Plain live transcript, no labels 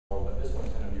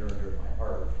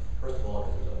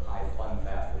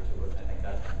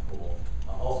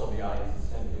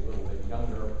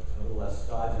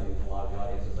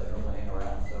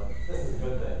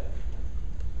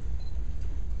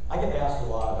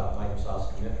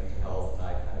commitment to health, and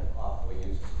I kind of often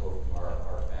use this quote from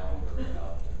our founder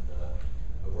about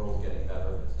the world's getting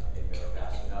better, but it's not getting better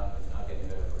fast enough, it's not getting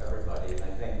better for everybody. And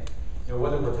I think,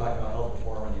 whether we're talking about health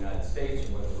reform in the United States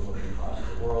or whether we're looking across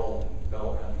the world in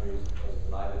developed countries, places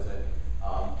that I visit,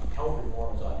 health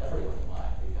reform is on everyone's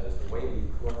mind because the way we've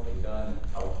currently done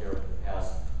healthcare for the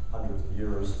past hundreds of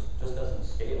years just doesn't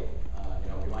scale.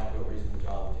 We might do a reasonable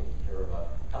job of taking care of a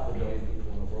couple billion people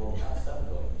in the world, not 7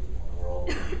 billion people in the world.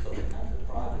 So the kinds of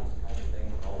projects, the kinds of things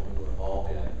that all of you are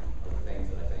involved in are the things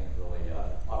that I think really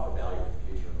offer value for the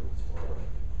future and moves forward.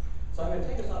 So I'm going to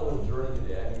take us on a little journey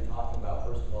today. I'm going to be talking about,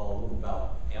 first of all, a little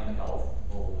about AMP health,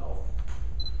 mobile health.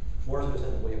 More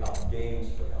specifically about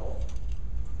games for health.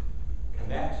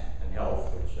 Connect and health,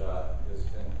 which has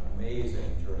been an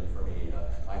amazing journey for me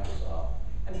at Microsoft.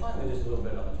 And finally, just a little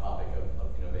bit on the topic of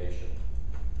innovation.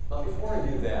 But before I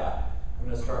do that, I'm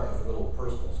going to start with a little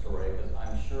personal story because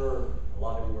I'm sure a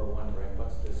lot of you are wondering,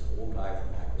 what's this old guy from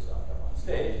Microsoft up on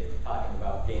stage talking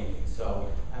about gaming?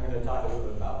 So I'm going to talk a little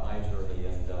bit about my journey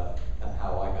and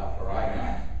how I got where I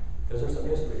got. Because there's some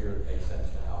history here that makes sense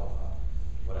to how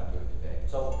what I'm doing today.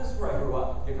 So this is where I grew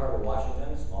up, Gig Harbor,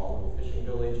 Washington, small little fishing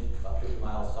village, about 50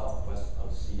 miles southwest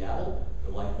of Seattle.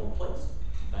 Delightful place,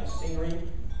 nice scenery.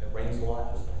 It rains a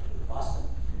lot, just like Boston.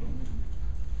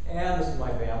 And this is my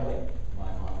family,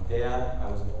 my mom and dad. I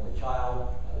was an only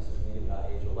child. This is me about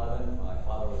age 11. My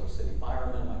father was a city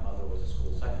fireman. My mother was a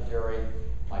school secretary.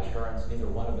 My parents, neither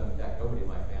one of them, in fact, nobody in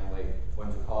my family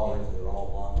went to college. They were all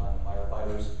long-line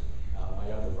firefighters. My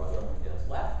younger brother, my dad's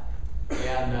left.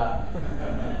 And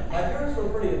my parents were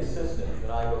pretty insistent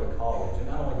that I go to college. And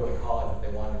not only go to college, but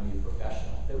they wanted me to be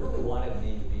professional. They really wanted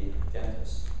me to be a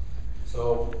dentist.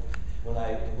 So when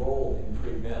I enrolled in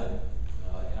pre-med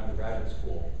in undergraduate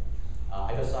school,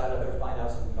 I decided I better find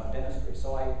out something about dentistry.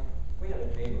 So we had a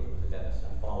neighbor who was a dentist,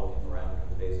 and I followed him around a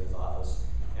couple days in his office.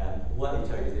 And let me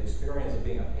tell you, the experience of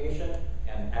being a patient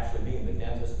and actually being the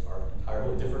dentist are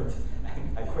entirely different.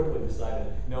 I quickly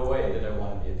decided, no way did I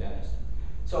want to be a dentist.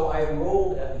 So I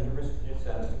enrolled at the University of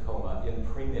San Tacoma in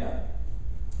pre-med.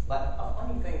 But a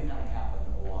funny thing kind of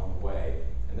happened along the way,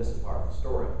 and this is part of the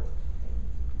story.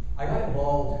 I got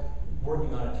involved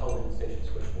working on a television station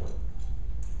switchboard,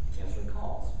 answering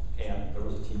calls. And there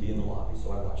was a TV in the lobby,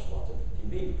 so I watched lots of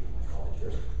TV in my college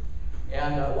years.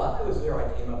 And while I was there,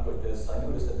 I came up with this. I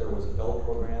noticed that there was adult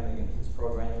programming and kids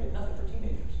programming, and nothing for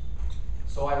teenagers.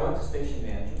 So I went to station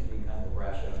management, being kind of a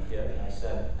brash young kid, and I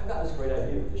said, I've got this great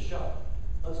idea for this show.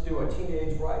 Let's do a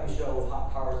teenage variety show with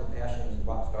hot cars and passions and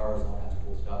rock stars and all kinds of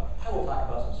cool stuff. And we'll talk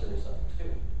about some serious subjects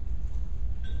too.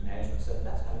 Management said,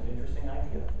 that's kind of an interesting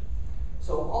idea.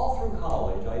 So all through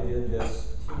college, I did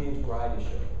this teenage variety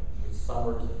show.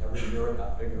 Summers, every year it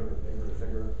got bigger and bigger and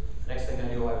bigger. Next thing I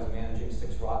knew, I was managing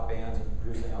 6 rock bands and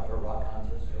producing outdoor rock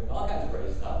concerts, doing all kinds of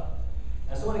great stuff.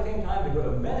 And so when it came time to go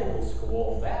to medical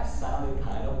school, that sounded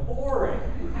kind of boring.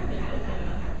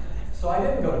 So I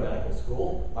didn't go to medical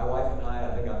school. My wife and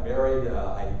I got married.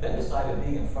 I then decided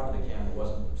being in front of the camera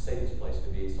wasn't the safest place to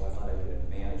be, so I thought I'd get into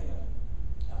management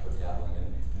after dabbling in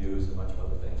news and a bunch of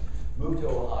other things. Moved to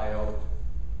Ohio,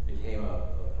 became an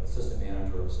assistant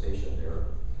manager of a station there.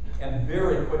 And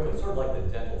very quickly, sort of like the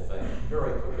dental thing,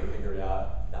 very quickly figured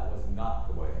out that was not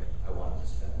the way I wanted to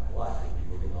spend my life. I'd be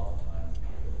moving all the time,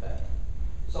 kind of thing.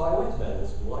 So I went to medical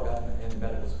school. I got in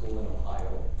medical school in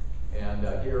Ohio.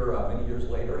 And here, many years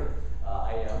later,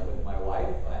 I am with my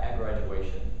wife at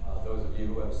graduation. Those of you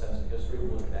who have a sense of history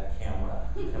will look at that camera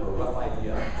and have a rough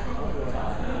idea of the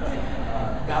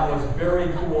time. That was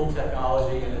very cool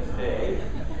technology in its day.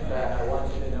 In fact, I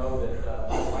want you to know that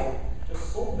my wife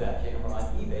just sold that camera on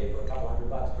eBay for a couple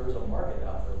 $100. There's a market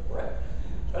out there for it.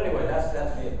 But anyway, that's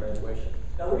me at graduation.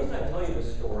 Now, the reason I tell you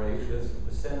this story is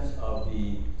the sense of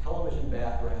the television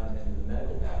background and the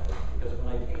medical background. Because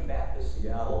when I came back to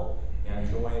Seattle and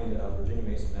joined Virginia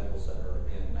Mason Medical Center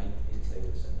in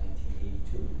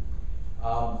 1982,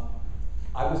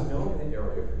 I was known in the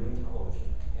area for doing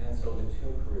television. And so the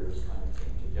two careers kind of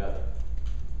came together.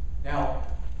 Now,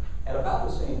 at about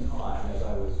the same time as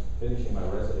I was finishing my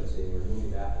residency and we were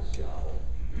moving back to Seattle,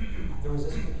 there was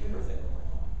this computer thing going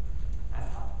on. I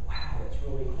thought, wow, that's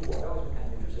really cool. I always been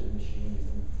kind of interested in machines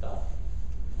and stuff,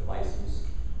 devices,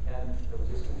 and there was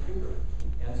this computer.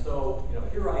 And so,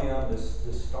 here I am, this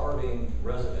starving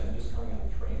resident just coming out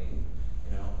of training,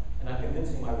 and I'm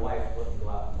convincing my wife to let me go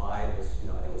out and buy this,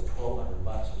 I think it was $1,200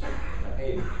 or something. And I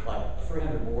paid like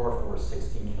 $300 more for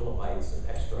 16 kilobytes of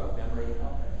extra memory,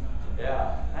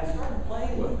 Yeah, and I started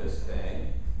playing with this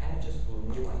thing, and it just blew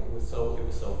me away. It was so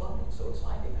fun, it was so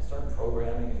exciting. I started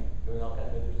programming and doing all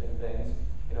kinds of interesting things.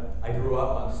 I grew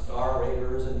up on Star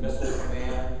Raiders and Missile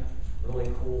Command, really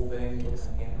cool thing, looks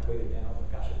antiquated now,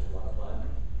 but gosh, it's a lot of fun.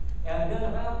 And then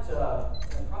about,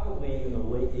 probably in the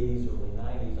late 80s, early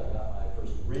 90s, I got my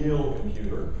first real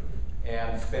computer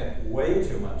and spent way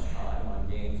too much time on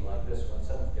games like this one.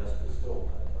 Seventh Guest is still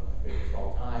one of my favorites of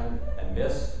all time, and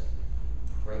Myst,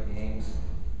 great games,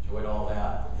 enjoyed all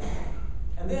that.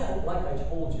 And then, like I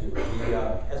told you,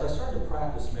 as I started to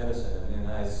practice medicine, and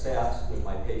I sat with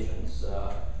my patients,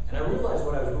 and I realized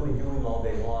what I was really doing all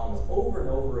day long was over and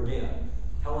over again,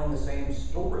 telling the same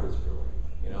stories, really.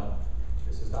 You know,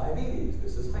 this is diabetes,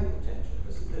 this is hypertension,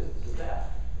 this is this, this is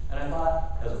that. And I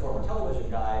thought, as a former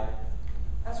television guy,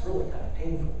 that's really kind of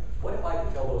painful. What if I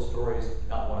could tell those stories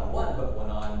not one-on-one, but one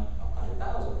on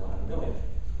 100,000, one on a million?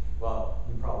 Well,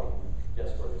 you probably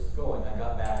guess where this is going. I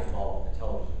got back involved in the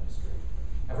television industry.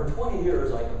 And for 20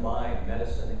 years, I combined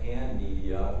medicine and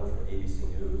media. I worked for ABC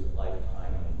News, and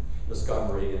Lifetime, and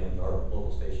Discovery, and our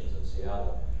local stations in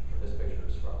Seattle, where this picture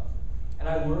is from. And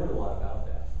I learned a lot about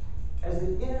that. As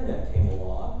the internet came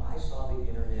along, I saw the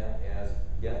internet as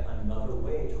yet another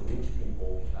way to reach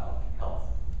people about health.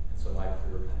 And so my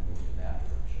career kind of moved in that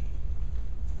direction.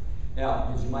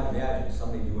 Now, as you might imagine,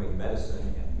 somebody doing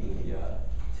medicine and media,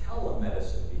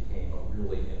 telemedicine became a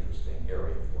really interesting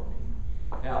area for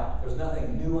me. Now, there's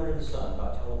nothing new under the sun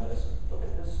about telemedicine. Look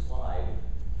at this slide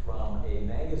from a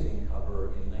magazine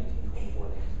cover in 1924,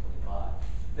 1925.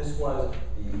 This was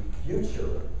the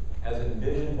future, as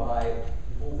envisioned by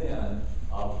people then,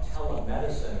 of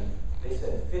telemedicine. They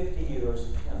said 50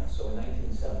 years hence, so in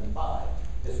 1975,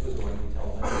 this was going to be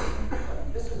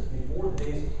telemedicine. This is before the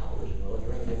days of television, really,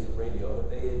 during the days of radio, but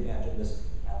they imagined this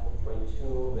cathode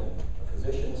tube and a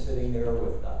physician sitting there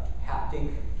with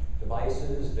haptic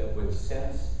devices that would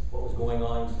sense what was going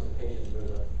on. So the patient,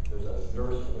 there's a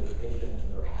nurse with a patient,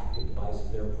 and there are haptic devices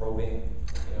there probing.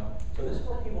 You know, so this is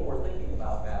what people were thinking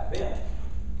about back then.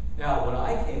 Now, when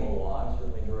I came along,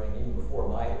 certainly even before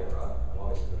my era,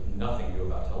 obviously there's nothing new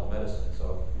about telemedicine,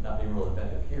 so not being real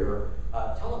inventive here.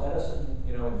 Telemedicine,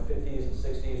 you know, in the 50s and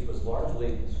 60s was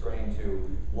largely constrained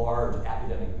to large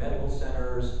academic medical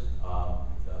centers.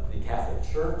 The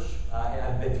Catholic Church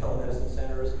had big telemedicine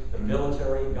centers, the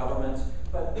military, governments,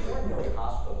 but the ordinary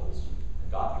hospitals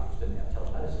and doctors didn't have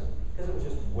telemedicine because it was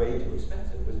just way too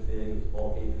expensive. It was big, it was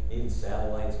bulky, needed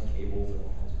satellites and cables and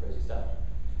all kinds of crazy stuff.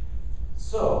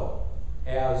 So,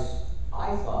 as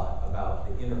I thought about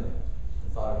the internet,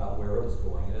 and thought about where it was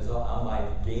going, and as on my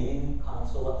gaming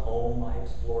console at home, I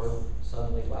explored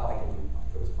suddenly, wow,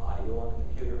 there was audio on the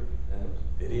computer, then there was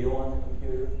video on the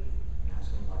computer, and I was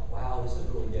going like, wow, this is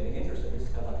really getting interesting. This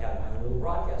is kind of like having my own little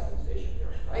broadcasting station here,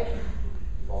 right?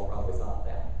 You've all probably thought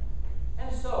that.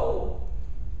 And so,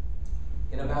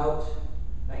 in about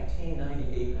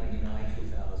 1998, 99,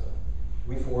 2000,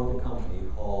 we formed a company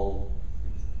called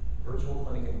Virtual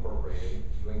Clinic Incorporated,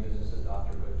 doing business as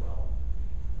Dr. Goodwell,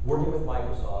 working with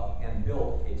Microsoft, and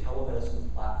built a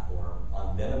telemedicine platform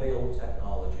on then available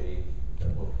technology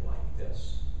that looked like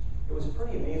this. It was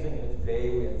pretty amazing in its day.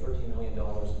 We had $13 million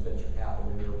in venture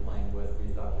capital we were playing with.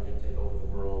 We thought we were going to take over the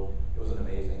world. It was an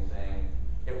amazing thing.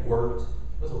 It worked.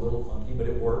 It was a little clunky, but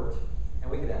it worked.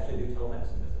 And we could actually do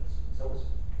telemedicine visits. So it was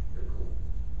pretty cool.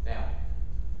 Now,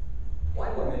 why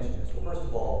do I mention this? Well, first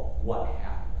of all, what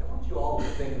happened? I want you all to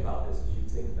think about this as you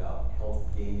think about health,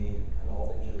 gaming, and all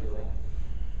the things you're doing.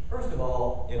 First of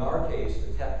all, in our case,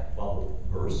 the tech bubble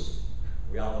burst.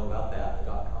 We all know about that, the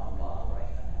dot-com bomb, right?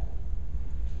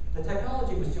 The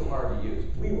technology was too hard to use.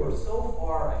 We were so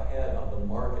far ahead of the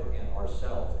market and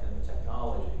ourselves and the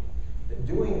technology that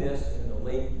doing this in the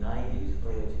late 90s,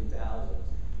 early 2000s,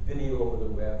 video over the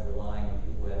web, relying on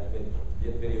people who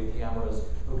had video cameras,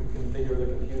 who could configure the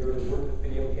computer to work with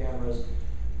video cameras,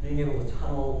 being able to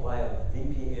tunnel via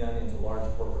VPN into large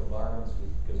corporate environments,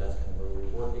 because that's kind of where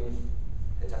we were working,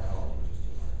 the technology was just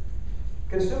too hard.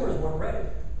 Consumers weren't ready.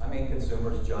 I mean,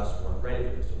 consumers just weren't ready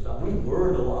for this. We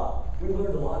learned a lot. We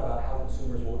learned a lot about how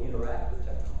consumers will interact with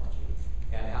technology,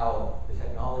 and how the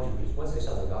technology, once they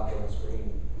saw the doctor on the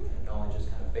screen, the technology just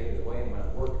kind of faded away, and when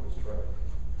it worked, it was terrific.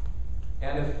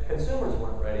 And if consumers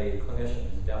weren't ready,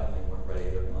 clinicians definitely weren't ready.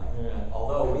 They're like,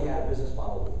 although we had a business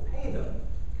model that would pay them,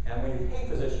 and when you pay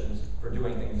physicians for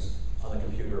doing things on the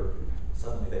computer,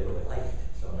 suddenly they really like it.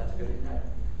 So that's a good thing, right?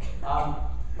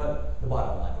 But the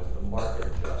bottom line was the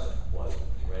market just wasn't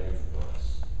ready for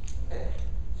us. Okay,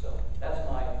 so that's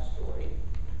my story.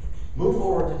 Move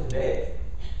forward to today.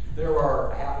 There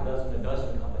are a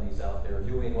dozen companies out there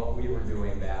doing what we were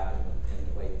doing back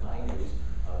in the late 90s.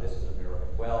 This is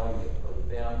American Well, you've heard of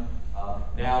them.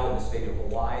 Now in the state of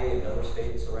Hawaii and other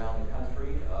states around the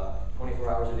country,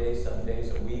 24 hours a day, 7 days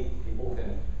a week, people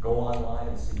can go online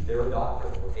and see their doctor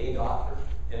or a doctor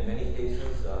And in many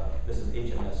cases, this is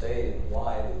HMSA and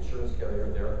Hawaii, the insurance carrier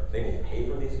there, they will pay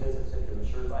for these visits if you're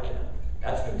insured by them.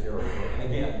 That's good territory.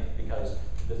 And again, because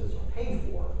visits are paid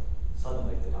for,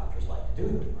 suddenly the doctors like to do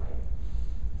them, right?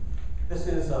 This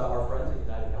is our friends at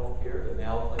United Healthcare, the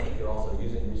Now Clinic. They're also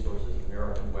using resources,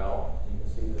 American Well. You can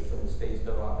see that some of the states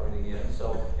they're operating in.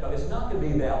 So, it's not going to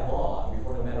be that long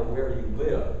before, no matter where you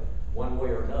live, one way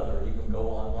or another, you can go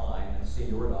online and see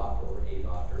your doctor or a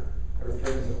doctor. There are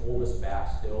things that hold us back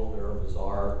still. There are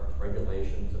bizarre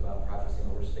regulations about practicing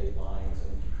over state lines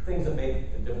and things that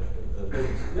make the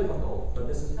business difficult, but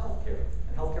this is healthcare,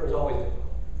 and healthcare is always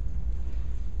difficult.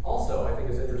 Also, I think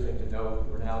it's interesting to note,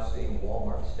 we're now seeing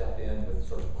Walmart step in with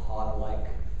sort of pod-like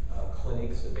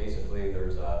clinics, that basically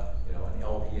there's an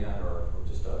LPN or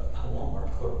just a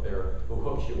Walmart clerk there who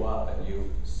hooks you up and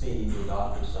you see your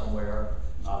doctor somewhere.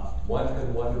 One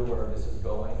could wonder where this is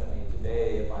going. I mean,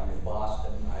 today, if I'm in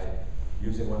Boston,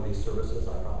 using one of these services,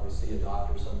 I probably see a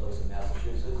doctor someplace in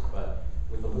Massachusetts, but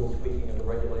with a little tweaking of the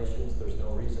regulations, there's no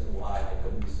reason why I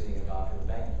couldn't be seeing a doctor in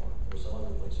Bangalore or some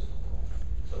other place in the world.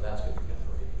 So that's going to get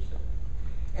very interesting.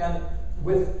 And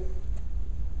with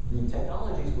the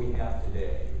technologies we have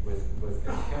today, with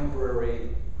contemporary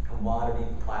commodity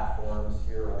platforms,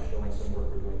 here I'm showing some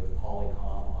work we're doing with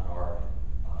Polycom on our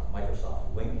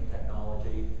Microsoft Link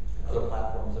technology, and other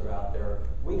platforms that are out there.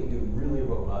 We can do really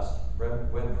robust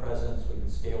web presence. We can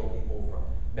scale people from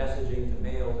messaging to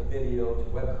mail to video to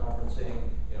web conferencing,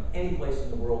 any place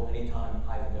in the world, anytime,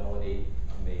 high fidelity,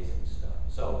 amazing stuff.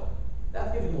 So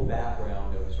that gives you a little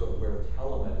background of sort of where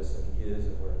telemedicine is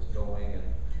and where it's going and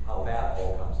how that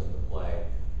all comes into play.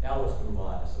 Now let's move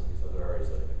on to some of these other areas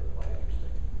that I think are quite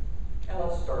interesting. And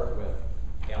let's start with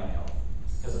mHealth,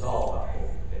 because it's all about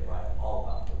health today, right? All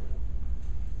about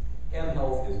health.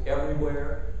 mHealth is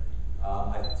everywhere.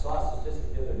 I saw a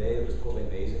statistic the other day that was totally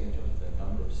amazing in terms of the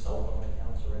number of cell phone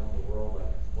accounts around the world. Like,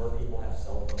 more people have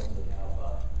cell phones than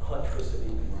have electricity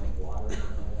and running water and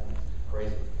something like that. It's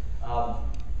crazy.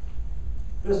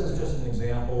 This is just an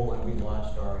example when we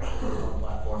launched our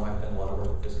platform. I've done a lot of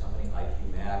work with this company,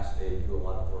 IQ Max. They do a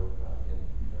lot of work in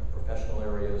professional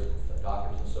areas with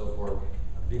doctors and so forth,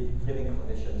 giving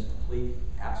clinicians complete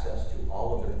access to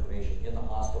all of their information in the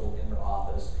hospital, in their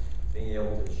office, being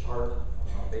able to chart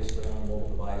basically on a mobile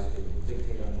device, being able to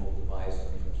dictate on a mobile device.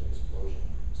 I mean, there's an explosion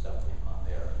of stuff going on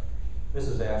there. This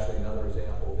is actually another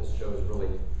example. This shows really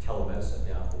telemedicine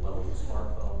down to the level of the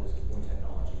smartphone. This is Wound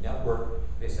Technology Network.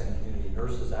 They send community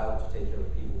nurses out to take care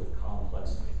of people with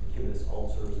complex decubitus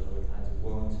ulcers and other kinds of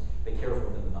wounds. They care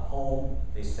for them in the home.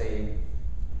 They save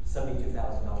 $72,000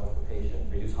 per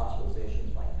patient, reduce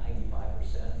hospitalizations by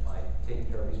 95% by taking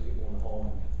care of these people in the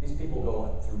home. These people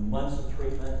go through months of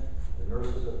treatment. The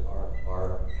nurses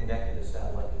are connected to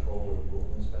satellite control where the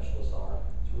wound specialists are.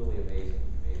 It's really amazing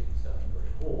stuff and very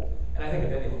cool. And I think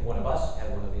if any one of us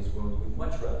had one of these wounds, we'd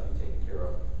much rather be taken care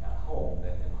of at home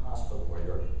than in the hospital where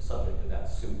you're subject to that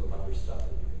soup of other stuff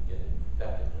that you can get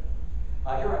infected with.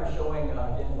 Here I'm showing,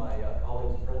 again, my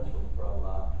colleagues and friends from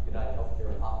United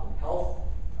Healthcare and Optum Health.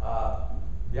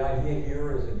 The idea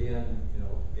here is, again,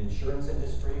 the insurance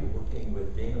industry working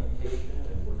with gamification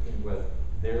and working with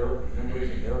their members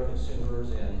and their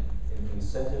consumers in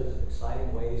incentives,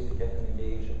 exciting ways to get them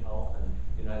engaged in health. And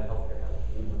United Healthcare has a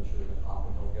whole bunch of,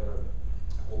 Optum Healthcare,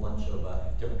 a whole bunch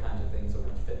of different kinds of things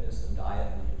around fitness and diet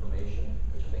and information,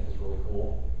 which I think is really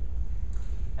cool.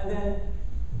 And then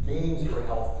games for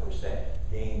health per se.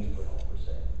 Games for health per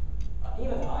se.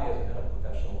 Even I, as a medical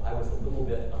professional, I was a little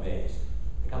bit amazed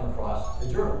to come across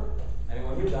the journal. I mean,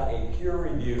 when you've got a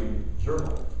peer-reviewed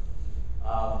journal,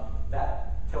 that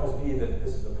tells me that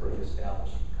this is a pretty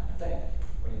established kind of thing.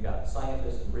 When you've got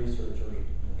scientists and researchers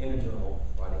in a journal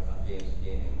writing about games and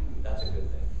gaming, that's a good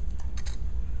thing.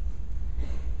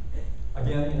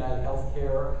 Again, United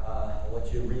Healthcare, I'll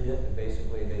let you read it.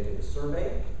 Basically, they did a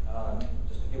survey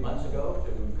just a few months ago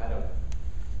to kind of,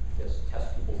 I guess,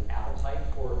 test people's appetite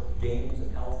for games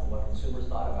and health and what consumers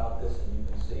thought about this, and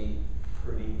you can see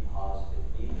pretty positive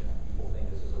feedback. People think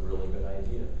this is a really good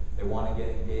idea. They want to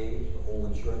get engaged. The whole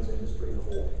insurance industry, the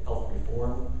whole health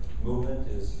reform movement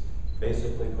is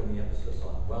basically putting the emphasis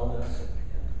on wellness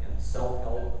and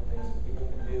self-help and things that people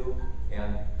can do.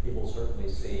 And people certainly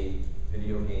see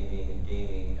video gaming and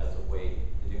gaming as a way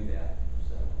to do that.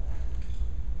 So,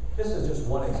 this is just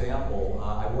one example.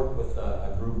 I worked with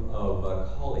a group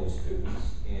of college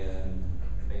students in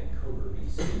Vancouver,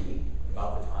 BC,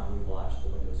 about the time we launched the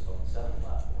Windows Phone 7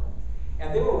 platform.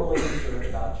 And they were really concerned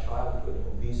about childhood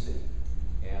obesity.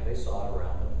 And they saw it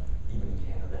around them, even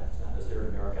in Canada, it's not just here in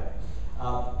America.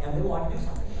 And they wanted to do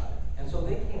something about it. And so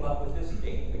they came up with this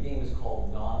game. The game is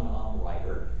called Nom Nom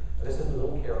Writer. This is the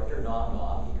little character, Nom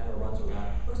Nom. He kind of runs around,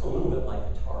 looks a little bit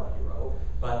like Guitar Hero.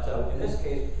 But in this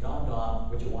case, Nom Nom,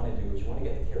 what you want to do is you want to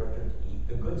get the character to eat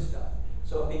the good stuff.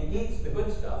 So if he eats the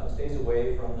good stuff and stays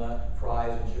away from the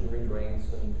fries and sugary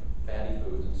drinks and fatty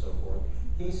foods and so forth,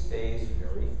 he stays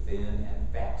very thin and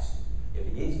fast. If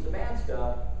he eats the bad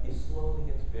stuff, he slowly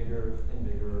gets bigger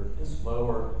and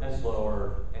slower,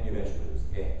 and you eventually lose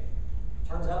the game.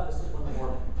 Turns out this is one of the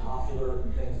more popular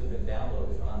things that have been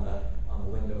downloaded on the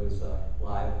Windows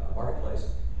Live Marketplace.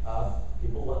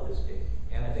 People love this game,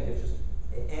 and I think it's just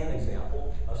an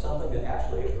example of something that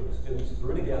actually a group of students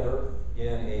threw together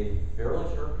in a fairly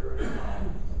short period of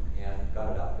time and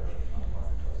got it out there on the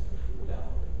marketplace, and people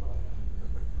downloaded it. Love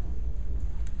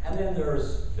it. And then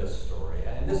there's this story,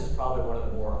 and this is probably one of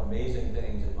the more amazing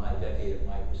things in my decade at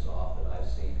Microsoft that I've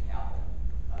seen happen.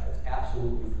 It's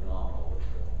absolutely phenomenal what's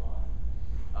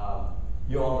going on.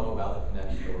 You all know about the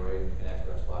Kinect story, Kinect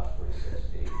for Xbox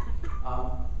 360.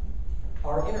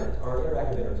 Our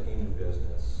interactive entertainment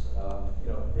business,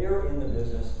 they're in the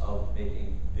business of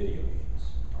making video games,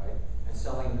 right? And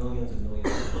selling millions and millions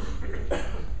of video games.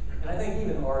 And I think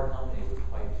even our company was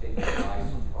quite taken by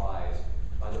surprise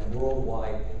by the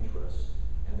worldwide interest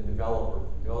and the development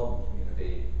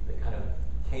community that kind of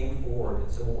came forward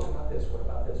and said, well, what about this? What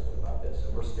about this? What about this?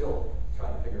 And we're still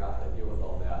trying to figure out how to deal with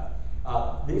all that.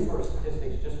 These were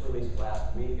statistics just released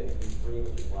last week at E3,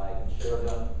 which is why I can share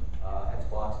them.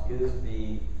 Xbox is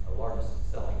the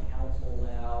largest selling console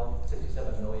now,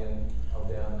 67 million of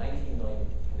them, 19 million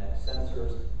Kinect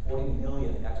sensors, 40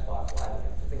 million Xbox Live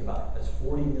accounts. So think about it, that's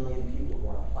 40 million people who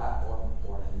are on a platform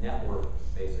or on a network,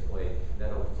 basically,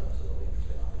 that opens up some really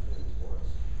interesting opportunities for us.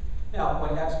 Now,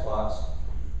 when Xbox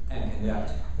and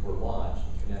Kinect were launched,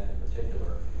 Kinect in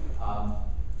particular,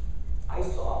 I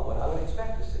saw what I would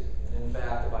expect to see. And in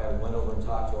fact, if I went over and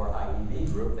talked to our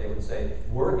IEB group, they would say,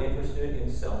 we're interested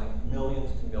in selling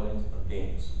millions and millions of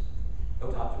games.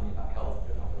 Don't talk to me about health,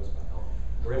 don't talk to us about health.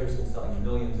 We're interested in selling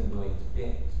millions and millions of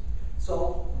games.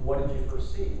 So what did you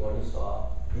first see? Well, you saw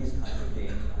these kinds of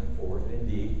games coming forward and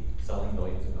indeed selling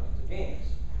millions and millions of games.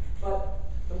 But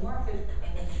the market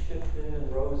kind of shifted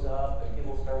and rose up, and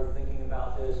people started thinking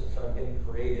about this and started getting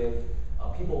creative.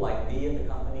 People like me at the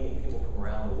company and people from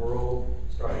around the world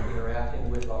started interacting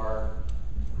with our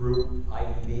group,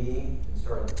 IEB, and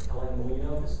started telling them,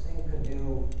 well, this thing could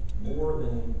do more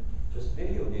than just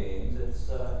video games. It's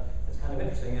kind of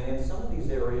interesting. And in some of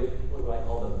these areas, particularly what I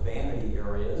call the vanity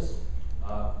areas,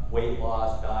 weight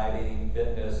loss, dieting,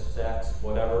 fitness, sex,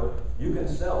 whatever, you can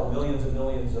sell millions and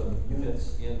millions of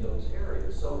units in those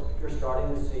areas. So you're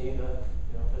starting to see the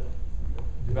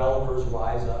developers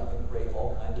rise up and create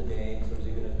all kinds of games. There's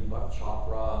even a Deepak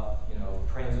Chopra,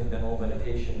 transcendental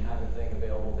meditation kind of thing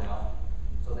available now.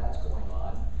 So that's going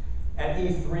on. At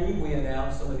E3, we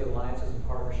announced some of the alliances and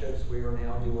partnerships we are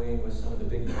now doing with some of the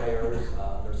big players.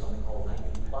 There's something called 19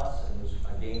 Plus, and there's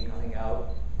a game coming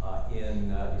out in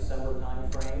December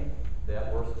timeframe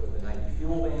that works with the Nike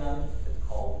Fuel Band. It's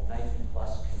called 19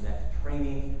 Plus Connect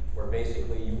Training, where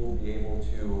basically you will be able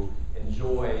to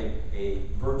enjoy a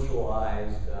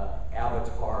virtualized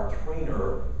avatar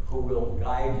trainer who will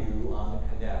guide you on the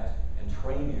Connect and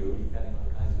train you depending on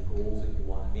the kinds of goals that you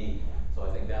want to meet. So I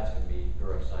think that's going to be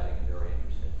very exciting and very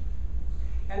interesting.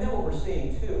 And then what we're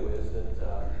seeing too is that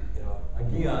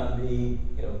again,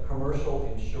 the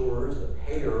commercial insurers, the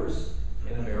payers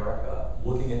in America,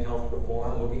 looking at health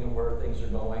reform, looking at where things are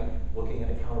going, looking at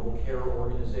accountable care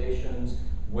organizations,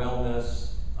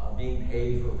 wellness, being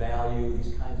paid for value,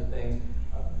 these kinds of things,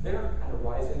 they're kind of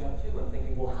rising up too and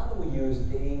thinking, well, how do we use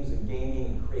games and gaming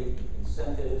and create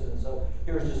incentives? And so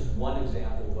here's just one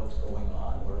example of what's going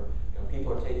on, where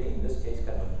people are taking, in this case,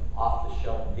 kind of an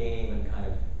off-the-shelf game and kind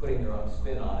of putting their own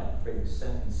spin on it, creating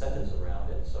incentives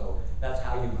around it. So that's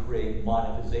how you create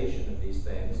monetization of these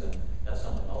things, and that's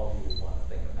something all of you would want to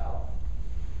think about.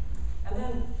 And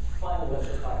then finally, let's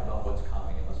just talk about what's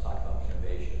coming, and let's talk about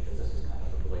innovation, because this is kind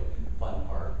of a really fun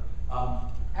part.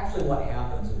 Actually, what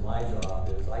happens in my job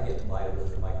is I get invited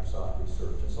over to Microsoft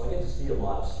Research, and so I get to see a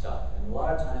lot of stuff. And a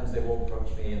lot of times they will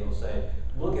approach me and they'll say,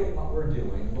 look at what we're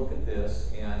doing, look at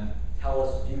this, and tell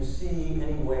us, do you see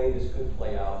any way this could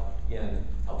play out in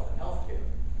health and healthcare?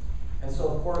 And so,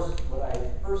 of course, when I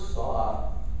first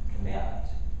saw Kinect,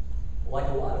 like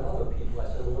a lot of other people, I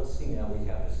said, well, let's see now, we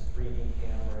have this 3D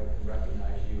camera, it can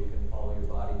recognize you, it can follow your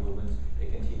body movements,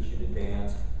 it can teach you to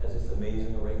dance, has this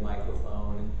amazing array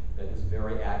microphone that is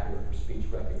very accurate for speech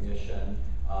recognition.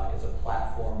 It's a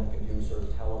platform that can do sort of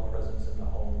telepresence in the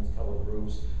homes,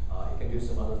 telegroups. It can do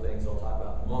some other things I'll talk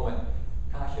about in a moment.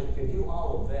 Gosh, if it could do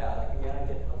all of that, I can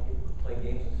help people play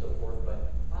games and so forth,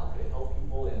 but wow, could it help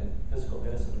people in physical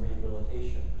medicine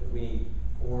rehabilitation? Could we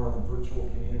form virtual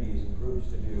communities and groups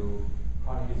to do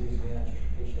chronic disease management,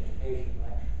 patient education,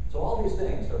 right? So all these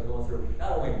things start going through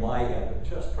not only my head, but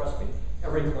just trust me,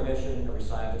 every clinician, every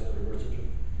scientist, every researcher,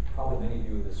 probably many of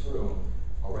you in this room,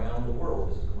 around the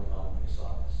world, this is going on when we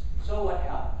saw this. So what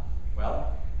happened?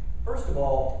 Well, first of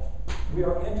all, we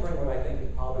are entering what I think is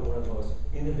probably one of the most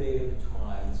innovative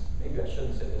times. Maybe I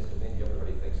shouldn't say this because maybe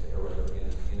everybody thinks the era they're in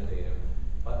is innovative.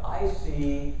 But I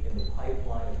see in the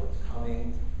pipeline of what's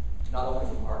coming, not only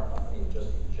from our company, but just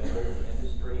in general in the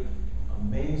industry,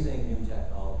 amazing new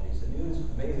technologies,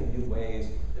 amazing new ways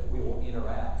that we will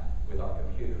interact with our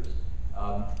computers.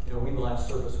 We launched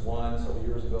Surface 1 several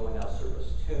years ago, and now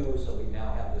Surface 2, so we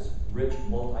now have this rich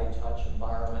multi-touch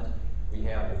environment. We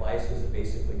have devices that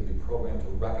basically can be programmed to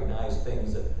recognize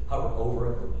things that hover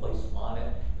over it or place on it.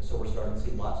 And so we're starting to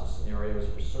see lots of scenarios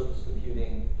for surface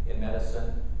computing in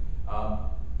medicine.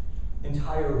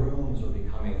 Entire rooms are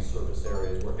becoming surface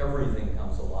areas where everything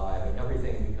comes alive and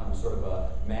everything becomes sort of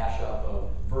a mashup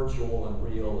of virtual and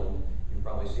real. And you've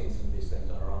probably seen some of these things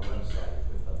on our own website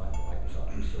with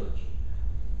Microsoft Research.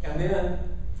 And then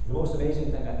the most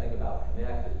amazing thing I think about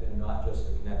Kinect has been not just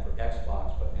the Kinect for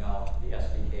Xbox, but now the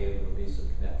SDK and the release of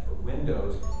Kinect for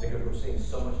Windows, because we're seeing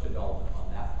so much development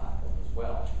on that platform as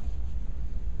well.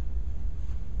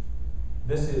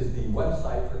 This is the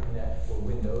website for Kinect for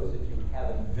Windows. If you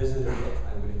haven't visited it,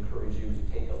 I would encourage you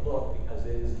to take a look, because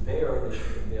it is there that you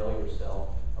can avail yourself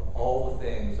of all the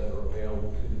things that are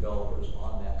available to developers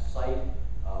on that site.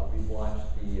 We've launched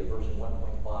the version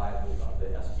 1.5 of the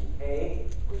SDK,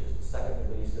 which is the second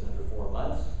release in under 4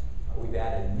 months. We've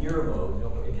added mirror mode.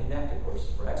 In Kinect, of course,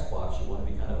 for Xbox, you want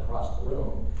to be kind of across the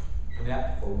room.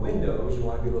 Kinect for Windows, you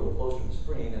want to be a little closer to the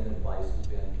screen, and the device has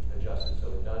been adjusted so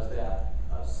it does that.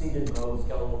 Seated mode,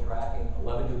 skeletal tracking,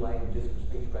 11 new languages for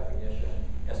speech recognition,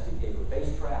 SDK for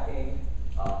face tracking,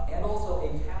 and also a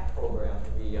tap program.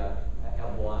 We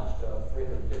have launched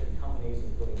 350 companies,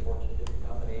 including Fortune 50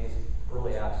 companies,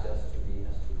 early access to the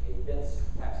SDK bits,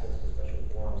 access to special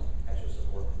forums, extra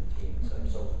support from the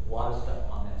team. So a lot of stuff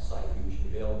on that site you should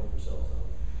avail yourselves of.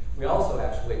 We also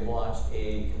actually launched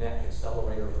a Kinect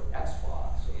accelerator for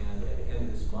Xbox, and at the end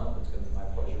of this month, it's going to be my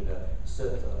pleasure to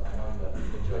sit among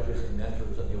the judges and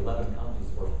mentors of the 11 companies.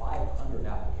 There were 500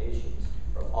 applications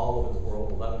from all over the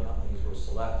world. 11 companies were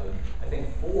selected. I think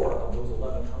 4 of those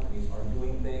 11 companies are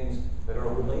doing things that are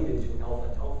related to health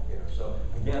and healthcare. So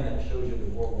again, that shows you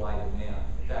the worldwide demand.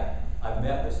 In fact, I've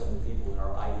met with some of the people in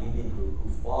our IED group who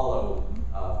follow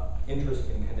interest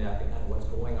in Kinect and kind of what's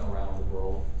going on around the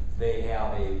world. They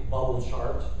have a bubble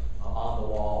chart on the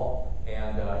wall,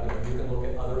 and you can look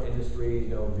at other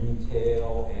industries,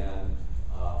 retail and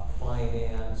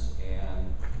finance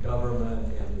and government,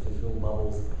 and there's these little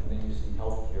bubbles, and then you see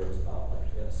healthcare is about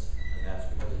like this, and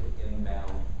that's because of the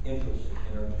inbound interest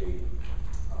and energy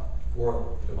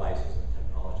for devices and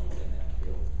technology in that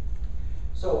field.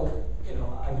 So,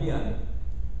 again,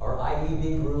 our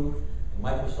IED group and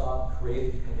Microsoft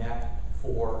created Kinect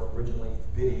for originally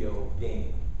video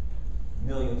gaming.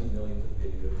 Millions and millions of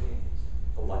video games.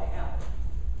 But what happened?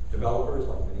 Developers,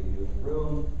 like many of you in the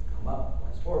room, come up,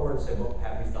 glance forward, and say, well,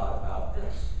 have you thought about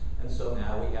this? And so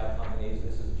now we have companies,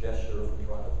 this is Jess Scher from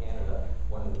Toronto, Canada,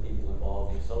 one of the people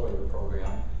involved in the accelerator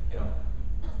program.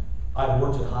 I've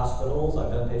worked in hospitals,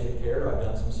 I've done patient care, I've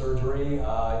done some surgery,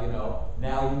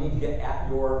 now you need to get at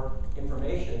your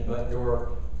information, but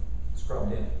you're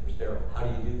scrubbed in, you're sterile. How do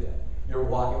you do that? You're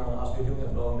walking around the hospital, you're doing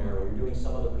a bone marrow, you're doing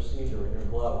some other procedure in your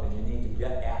glove, and you need to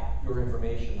get at your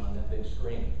information on that big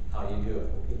screen. How do you do it?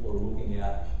 Well, people are looking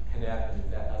at Kinect, and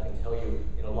in fact, I can tell you,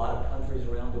 in a lot of countries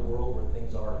around the world where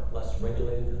things are less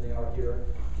regulated than they are here,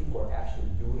 people are actually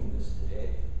doing this today,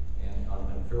 and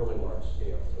on a fairly large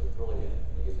scale, so it's really been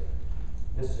amazing.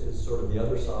 This is sort of the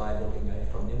other side, looking at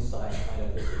it from inside,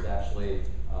 this is actually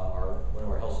one of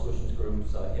our health solutions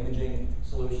groups, imaging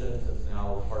solutions. It's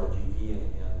now part of GP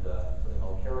and something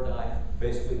called Paradigm.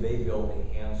 Basically, they built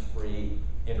a hands-free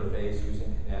interface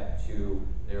using Kinect to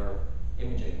their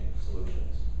imaging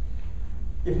solutions.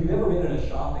 If you've ever been in a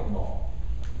shopping mall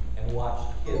and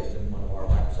watched kids in one of our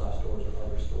Microsoft stores or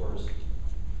other stores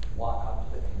walk up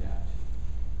to the Kinect,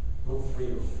 little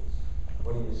 3-year-olds,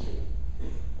 what do you see?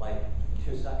 Like,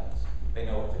 in 2 seconds, they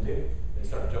know what to do. They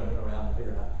start jumping around and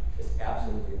figuring out. It's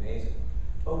absolutely amazing.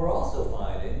 But we're also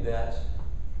finding that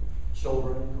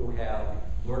children who have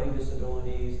learning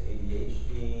disabilities,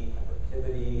 ADHD,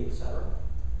 hyperactivity, etc.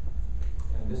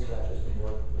 And this is actually some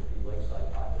work with the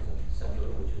Lakeside Autism Center,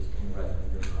 which is in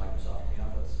Redmond, near the Microsoft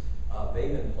campus.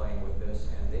 they've been playing with this,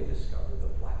 and they've discovered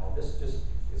that, wow, this just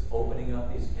is opening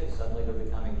up these kids. Suddenly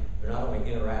they're not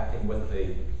only interacting with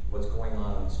what's going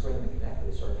on the screen in the Kinect,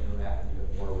 they start interacting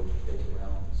even more with the kids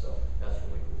around them. So that's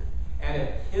really cool. And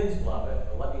if kids love it,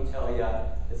 let me tell you,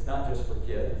 it's not just for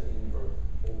kids, it's even for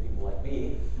old people like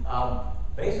me.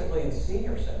 Basically, in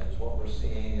senior centers, what we're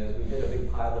seeing is we did a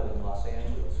big pilot in Los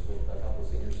Angeles with a couple of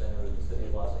senior centers in the city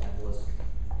of Los Angeles.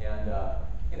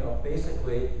 And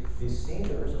basically, these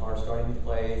seniors are starting to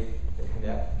play the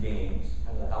Kinect games,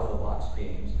 kind of the out-of-the-box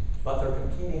games, but they're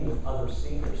competing with other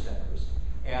senior centers.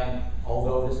 And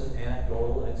although this is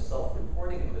anecdotal and it's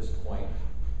self-reporting at this point,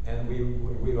 and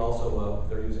we also,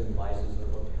 they're using devices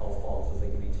that look at health faults so they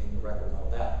can maintain the record and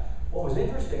all that. What was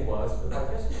interesting was the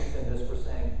participants in this were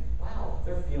saying, wow,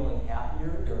 they're feeling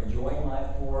happier, they're enjoying life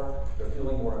more, they're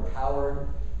feeling more empowered.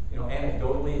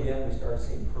 Anecdotally, again, we started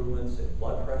seeing improvements in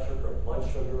blood pressure or blood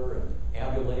sugar and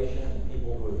ambulation, and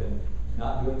people who have been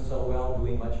not doing so well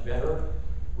doing much better.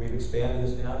 We've expanded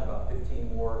this now to about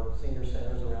 15 more senior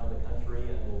centers around the country,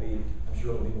 and I'm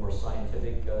sure there'll be more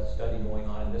scientific study going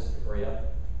on in this area.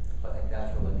 So I think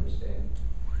that's really interesting.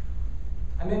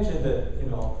 I mentioned that,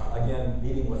 again,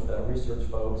 meeting with research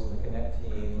folks and the Kinect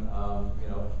team,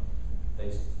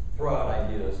 they throw out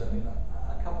ideas. I mean,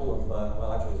 a couple of,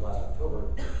 actually it was last October,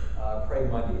 Craig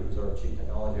Mundy, who's our Chief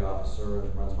Technology Officer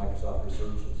and runs Microsoft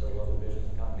Research and several other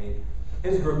visions company,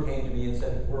 his group came to me and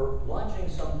said, we're launching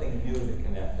something new that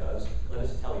Kinect does. Let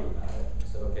us tell you about it.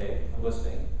 I said, okay, I'm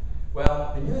listening.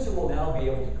 Well, the user will now be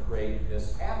able to create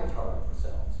this avatar of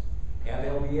themselves. And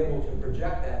they'll be able to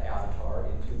project that avatar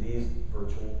into these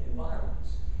virtual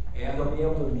environments. And they'll be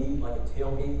able to meet like at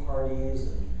tailgate parties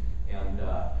and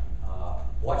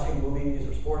watching movies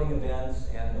or sporting events,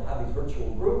 and they'll have these virtual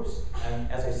groups.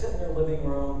 And as they sit in their living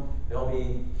room, they'll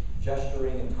be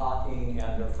gesturing and talking,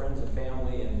 and their friends and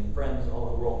family and friends all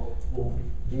over the world will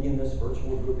be in this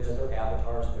virtual group as their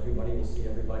avatars, and everybody will see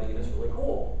everybody, and it's really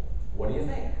cool. What do you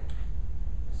think?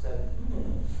 I said,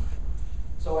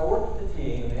 So I worked with the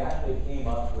team, and they actually came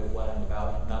up with what I'm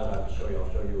not about to show you.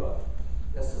 I'll show you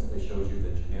this simply shows you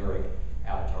the generic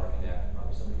Avatar Kinect.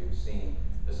 Probably some of you have seen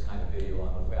this kind of video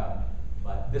on the web.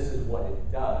 But this is what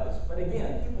it does. But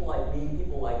again, people like me,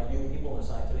 people like you, people in the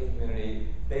scientific community,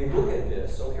 they look at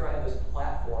this. So here I have this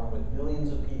platform with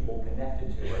millions of people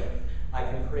connected to it. I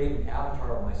can create an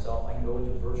avatar of myself. I can go into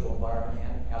a virtual environment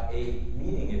and have a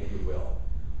meeting, if you will.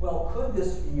 Well, could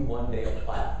this be one day a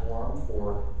platform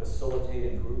for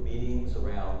facilitated group meetings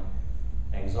around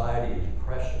anxiety,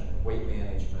 depression, weight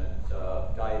management,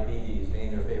 diabetes,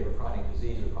 name their favorite chronic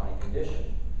disease or chronic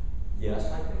condition?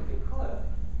 Yes, I think it could.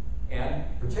 And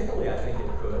particularly I think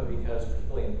it could because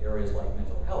particularly in areas like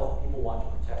mental health, people want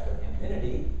to protect their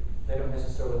anonymity. They don't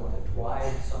necessarily want to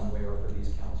drive somewhere for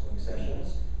these counseling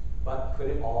sessions, but could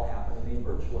it all happen in a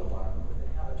virtual environment with an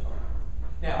avatar?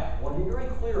 Now, I want to be very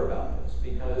clear about this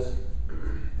because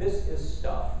this is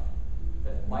stuff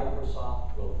that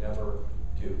Microsoft will never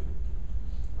do.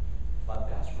 But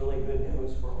that's really good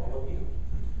news for all of you.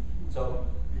 So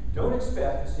don't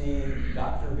expect to see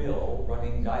Dr. Bill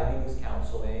running diabetes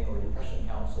counseling or depression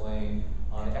counseling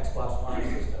on an Xbox Live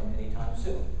system anytime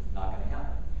soon. Not going to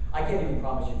happen. I can't even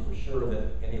promise you for sure that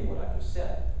any of what I just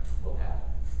said will happen.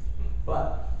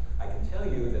 But I can tell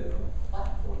you that from a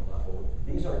platform level,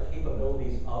 these are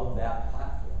capabilities of that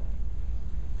platform.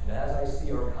 And as I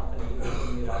see our company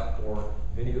opening it up for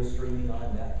video streaming on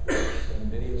Netflix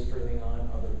and video streaming on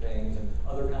other things and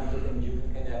other kinds of things you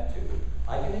can connect to,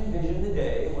 I can envision the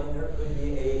day when there could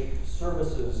be a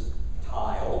services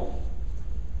tile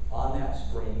on that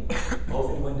screen,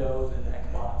 both in Windows and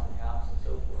Xbox and apps and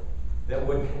so forth, that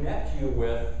would connect you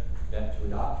with, connect to a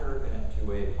doctor, connect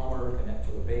to a plumber, connect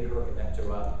to a baker, connect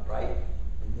to a, right?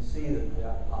 You can see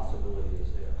that possibility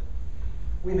is there.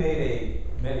 We made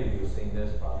many of you have seen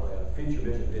this, probably a future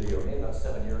vision video made about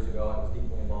 7 years ago. I was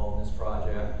deeply involved in this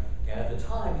project. And at the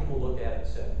time, people looked at it and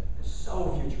said, it's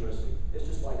so futuristic. It's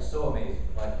just like so amazing.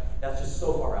 Like, that's just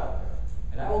so far out there.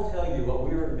 And I will tell you what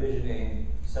we were envisioning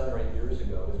 7 or 8 years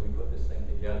ago as we put this thing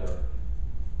together.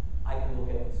 I can look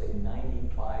at it and say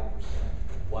 95%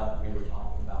 of what we were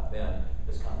talking about then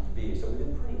has come to be. So we've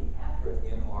been pretty accurate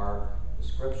in our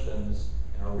descriptions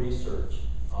and our research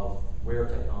of where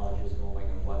technology is going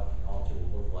and what technology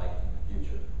will look like in the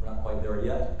future. We're not quite there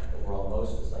yet, but we're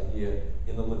almost. This idea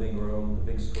in the living room,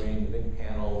 the big screen, the big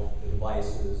panel, the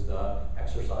devices, the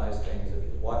exercise things. If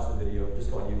you watch the video,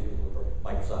 just go on YouTube and look for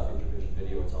Microsoft Future Vision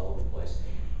video. It's all over the place,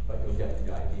 but you'll get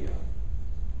the idea.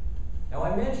 Now,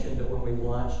 I mentioned that when we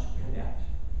launched Kinect,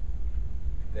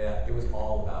 that it was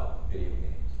all about video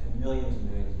games and millions of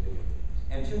video games.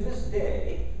 And to this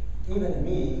day, even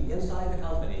me inside the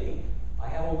company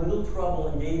a little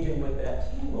trouble engaging with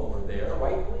that team over there,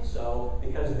 rightfully so,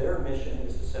 because their mission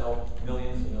is to sell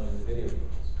millions and millions of video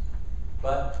games.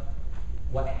 But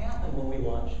what happened when we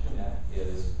launched Kinect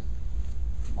is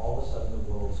all of a sudden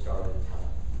the world started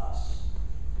telling us.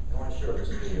 I want to share this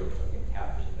video because I think it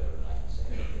captures it better than I can say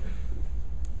it.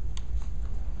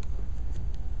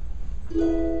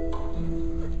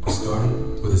 We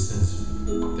started with a sensor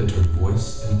that turned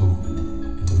voice and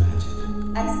movement into magic.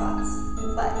 Xbox,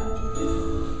 play.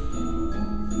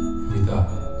 We thought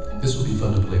this would be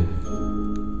fun to play with,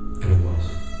 and it was.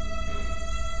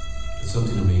 But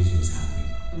something amazing is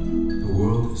happening. The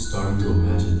world is starting to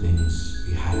imagine things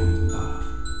we hadn't even thought of.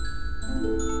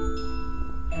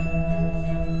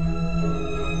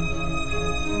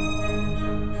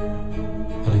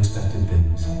 Unexpected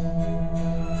things.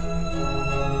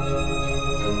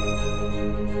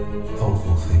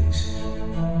 Hopeful things.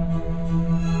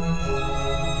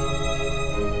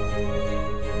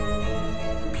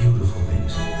 Beautiful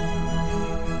things.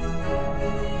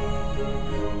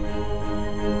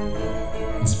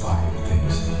 Inspiring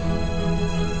things.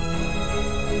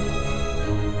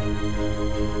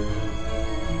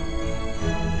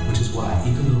 Which is why,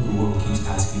 even though the world keeps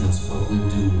asking us what we'll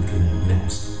do with Kinect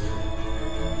next,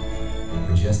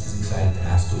 we're just as excited to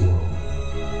ask the world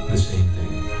the same thing.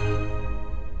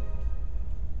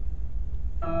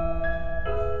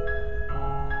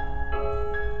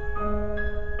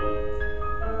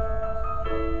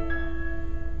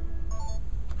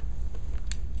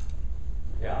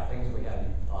 Yeah, things we hadn't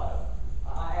even thought of.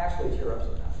 I actually tear up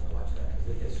sometimes when I watch that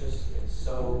because it's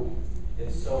so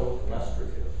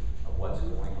illustrative of what's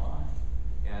going on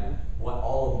and what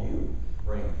all of you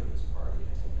bring to this party.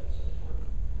 I think that's so important.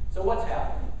 So what's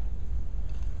happening?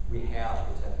 We have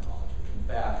the technology. In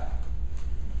fact,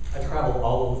 I travel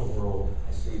all over the world.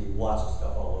 I see lots of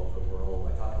stuff all over the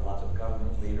world. I talk to lots of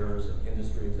government leaders and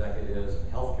industry executives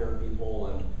and healthcare people,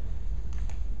 and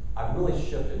I've really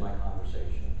shifted my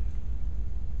conversation.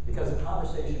 Because the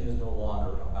conversation is no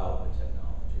longer about the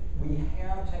technology. We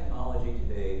have technology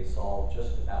today to solve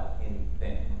just about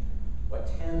anything. What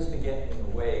tends to get in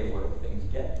the way, where things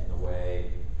get in the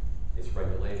way, is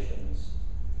regulations,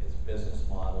 it's business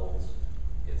models,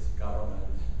 it's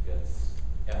government, it's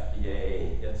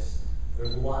FDA,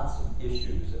 there's lots of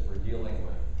issues that we're dealing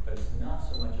with, but it's not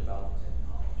so much about the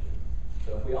technology.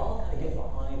 So if we all kind of get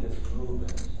behind this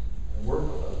movement and work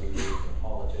with our leaders and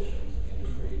politicians and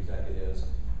industry executives,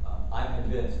 I'm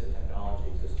convinced that technology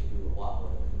exists to do a lot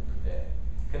more than we do today.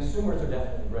 Consumers are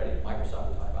definitely ready. Microsoft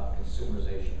was talking about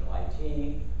consumerization of IT.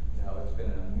 You know, it's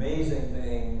been an amazing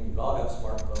thing. We've all got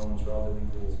smartphones, relatively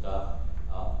cool stuff.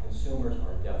 Consumers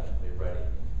are definitely ready.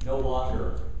 No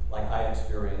longer, like I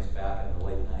experienced back in the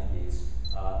late 90s,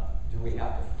 do we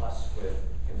have to fuss with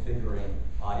configuring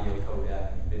audio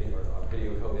codec and video, or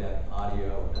video codec and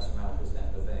audio, and mess around with this,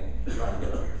 that, and the thing, trying to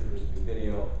get our computers to do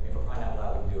video. I mean, for crying out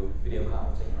loud, we do video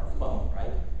conferencing on our phone,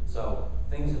 right? So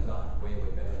things have gotten way, way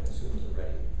better. Consumers are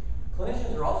ready.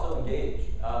 Clinicians are also engaged.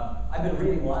 I've been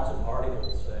reading lots of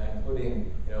articles,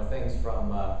 including things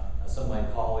from some of my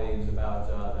colleagues about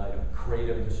the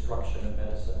creative destruction of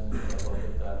medicine, the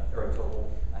work that Eric Topol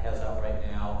has out right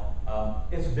now.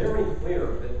 It's very clear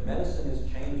that medicine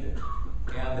is changing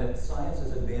and that science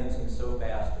is advancing so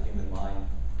fast the human mind,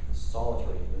 the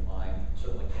solitary human mind,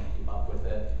 certainly can't keep up with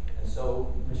it. And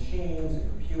so machines and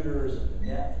computers and the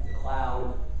net and the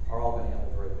cloud are all going to have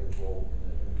a very big role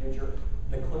in the future.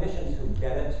 The clinicians who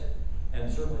get it, and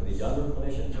certainly the younger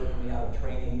clinicians who are coming out of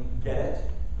training, get it.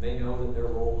 They know that their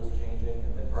role is changing,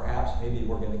 and that perhaps maybe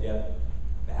we're going to get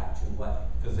back to what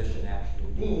physician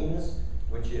actually means,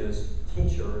 which is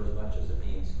teacher as much as it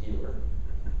means healer.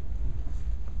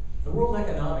 The world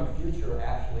economic future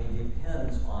actually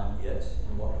depends on it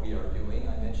and what we are doing.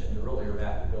 I mentioned earlier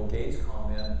back to Bill Gates'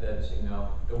 comment that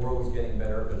the world is getting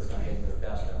better, but it's not getting better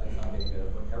fast enough. It's not getting better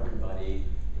for everybody.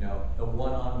 The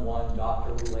one-on-one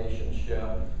doctor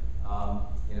relationship,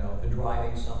 the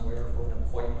driving somewhere for an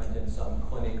appointment in some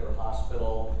clinic or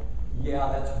hospital.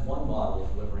 Yeah, that's one model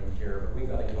of delivering care, but we've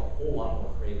got to get a whole lot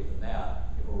more creative than that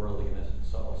if we're really going to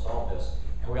solve this.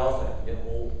 And we also have to get a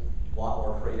whole lot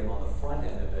more creative on the front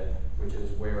end of it, which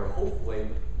is where hopefully,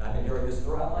 and I've been hearing this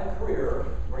throughout my career,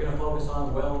 we're going to focus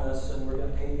on wellness and we're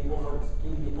going to pay people for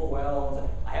keeping people well.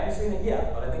 I haven't seen it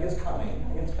yet, but I think it's coming.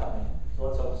 So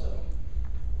let's hope so.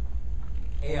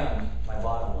 And my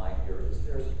bottom line here is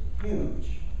there's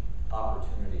huge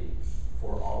opportunities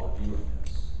for all of you in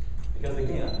this. Because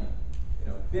again,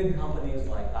 big companies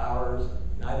like ours,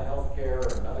 United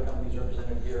Healthcare, and other companies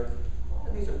represented here, all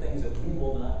of these are things that we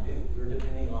will not do. We're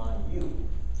depending on you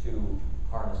to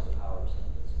harness the power of some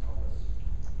of this and help us.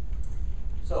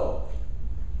 So,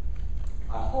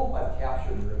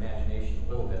 capture your imagination a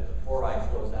little bit before I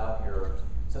close out here.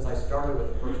 Since I started with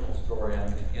a personal story, I'm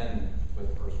going to end with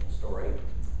a personal story.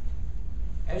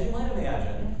 As you might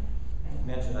imagine, I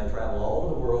mentioned I travel all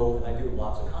over the world and I do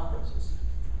lots of conferences.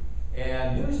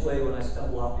 And usually when I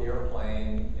stumble off the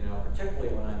airplane, particularly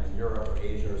when I'm in Europe or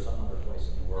Asia or some other place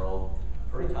in the world, I'm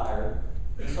pretty tired.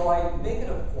 And so I make it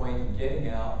a point of getting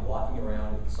out and walking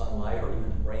around in sunlight or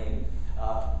even rain,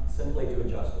 simply to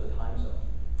adjust to the time zone.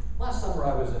 Last summer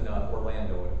I was in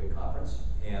Orlando at a big conference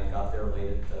and got there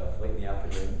late in the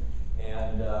afternoon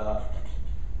and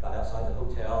got outside the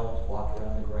hotel, walked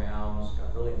around the grounds,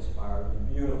 got really inspired. It was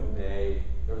a beautiful day.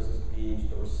 There was this beach,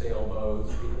 there were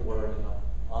sailboats, people were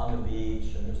on the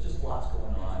beach, and there's just lots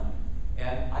going on.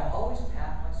 And I always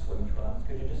pack my swim trunks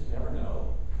because you just never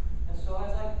know. And so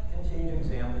as I continued to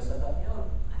examine this, I thought,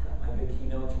 I've got my big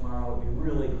keynote tomorrow. It would be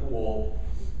really cool.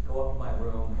 Go up to my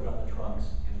room, put on the trunks,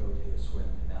 and go take a swim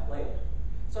in that lake.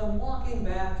 So I'm walking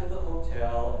back to the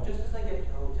hotel, and just as I get to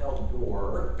the hotel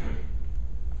door,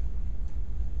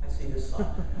 I see this sign.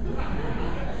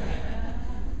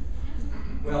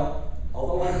 Well,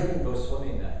 although I didn't go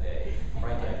swimming that day,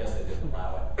 frankly, I guess they didn't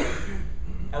allow it.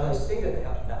 As I stayed at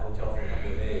that hotel for a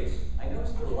couple of days, I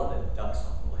noticed there were a lot of ducks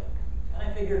on the lake. And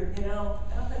I figured, I don't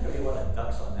think there'd be a lot of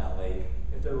ducks on that lake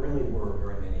if there really were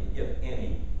very many, if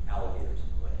any, alligators on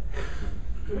the lake.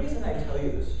 The reason I tell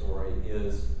you this story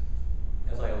is,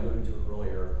 as I alluded to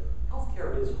earlier,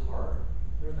 healthcare is hard.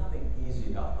 There's nothing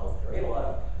easy about healthcare. I get a lot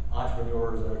of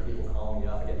entrepreneurs and other people calling me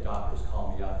up. I get doctors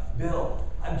calling me up. Bill,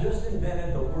 I've just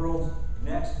invented the world's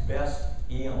next best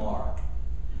EMR.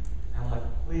 And I'm like,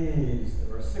 please,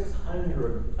 there are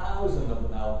 600,000 of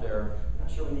them out there. I'm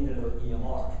not sure we need another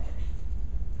EMR.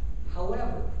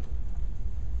 However,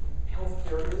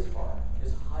 healthcare is hard.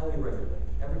 It's highly regulated.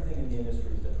 Everything in the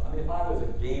industry is different. I mean, if I was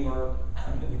a gamer,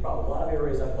 there's probably a lot of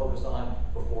areas I focused on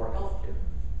before healthcare.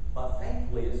 But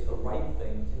thankfully, it's the right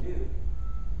thing to do.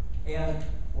 And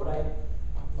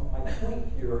my point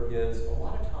here is a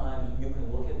lot of times you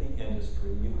can look at the industry,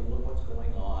 you can look what's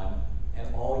going on,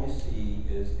 and all you see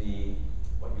is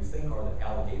what you think are the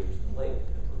alligators in the lake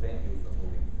that prevent you from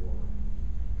moving forward.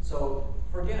 So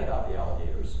forget about the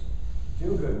alligators.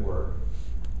 Do good work.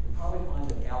 You'll probably find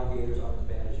that alligators aren't as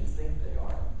bad as you think they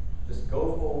are. Just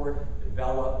go forward,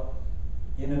 develop,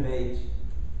 innovate.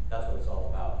 That's what it's all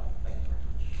about. Thank you very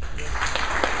much.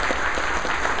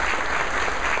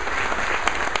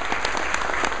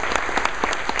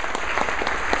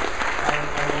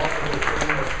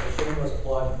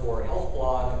 Plug for Health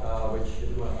Blog, which if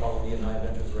you want to follow me and my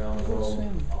adventures around the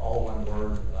world, all one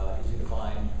word, easy to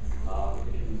find.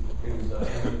 If you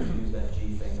use that G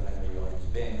thing that I know you all use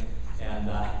Bing. And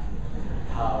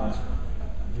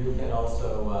you can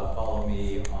also follow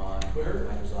me on Twitter,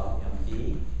 Microsoft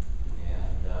MD,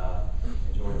 and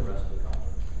enjoy the rest of the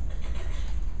conference.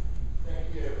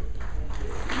 Thank you. Thank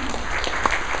you.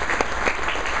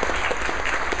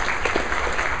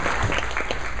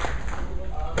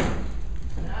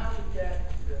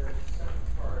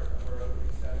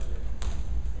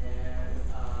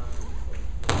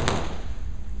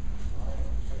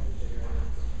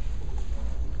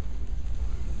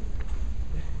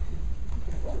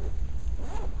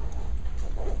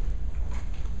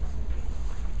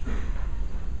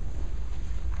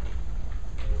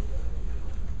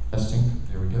 Testing,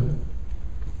 there we go.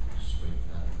 Just wait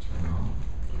for that to turn on.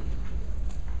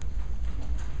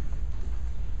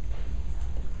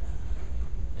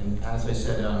 And as I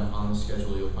said on the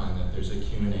schedule, you'll find that there's a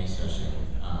Q&A session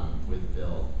with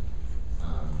Bill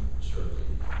shortly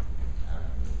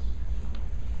afterwards.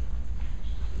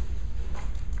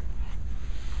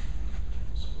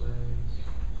 Displays,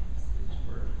 please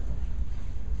work.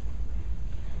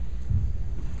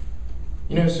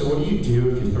 So what do you do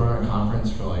if you're throwing a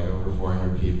conference for like over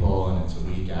 400 people and it's a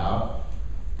week out?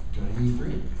 Go to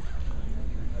E3.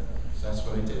 So that's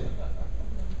what I did.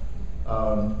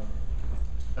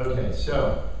 Okay,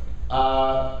 so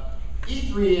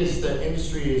E3 is the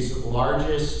industry's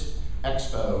largest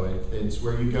expo. It's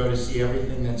where you go to see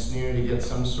everything that's new to get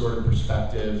some sort of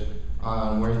perspective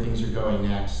on where things are going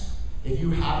next. If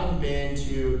you haven't been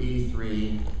to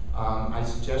E3, I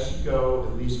suggest you go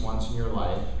at least once in your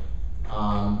life.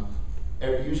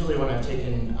 Usually when I've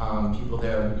taken people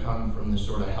there who come from the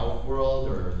sort of health world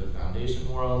or the foundation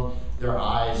world, their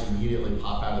eyes immediately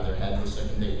pop out of their head the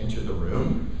second they enter the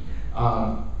room.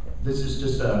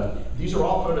 These are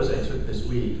all photos I took this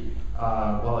week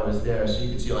while I was there, so you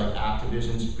can see like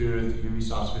Activision's booth,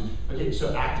 Ubisoft's booth. Okay,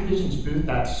 so Activision's booth,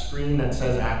 that screen that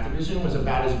says Activision, was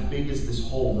about as big as this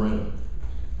whole room.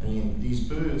 I mean, these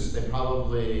booths, they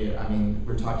probably, I mean,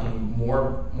 we're talking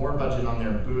more budget on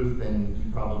their booth than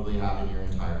you probably have in your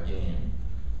entire game.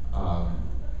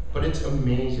 But it's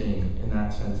amazing in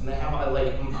that sense. And they have,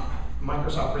 like,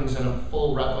 Microsoft brings in a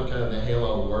full replica of the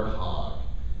Halo Warthog.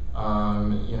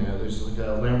 You know, there's like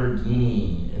a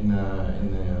Lamborghini in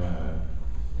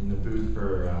the booth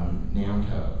for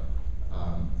Namco.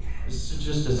 This is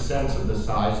just a sense of the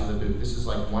size of the booth. This is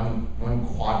like one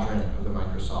quadrant of the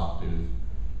Microsoft booth.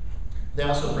 They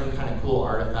also bring kind of cool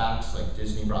artifacts, like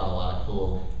Disney brought a lot of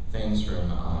cool things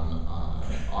from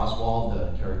Oswald,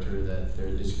 the character that there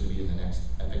is going to be in the next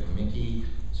Epic Mickey,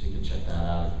 so you can check that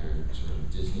out if you're sort of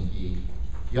Disney geek.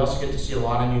 You also get to see a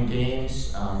lot of new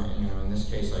games, and, you know, in this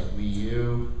case like Wii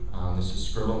U. This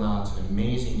is Scribblenauts, an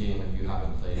amazing game if you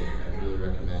haven't played it. I really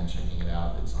recommend checking it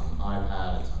out. It's on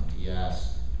iPad, it's on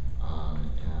DS,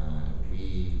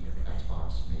 Wii,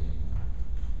 Xbox, maybe.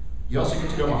 You also get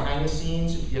to go behind the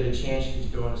scenes. If you get a chance, you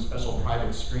get to go into special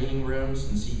private screening rooms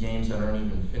and see games that aren't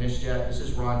even finished yet. This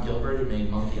is Ron Gilbert, who made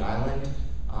Monkey Island,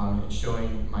 and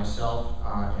showing myself,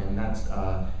 and that's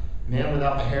Man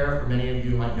Without the Hair. For many of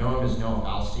you who might know him as Noah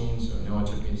Falstein, so Noah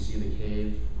took me to see The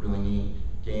Cave, really neat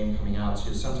game coming out.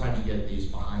 So sometimes you get these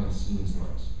behind the scenes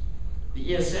looks.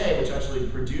 The ESA, which actually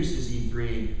produces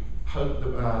E3,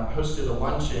 hosted a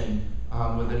luncheon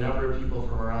with a number of people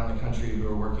from around the country who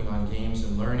are working on games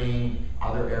and learning,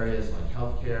 other areas like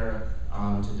healthcare,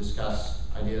 to discuss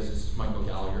ideas. This is Michael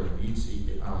Gallagher, who leads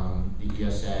the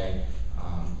ESA,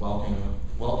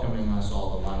 welcoming us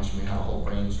all to lunch. And we had a whole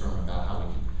brainstorm about how we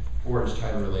could forge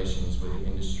tighter relations with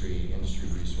industry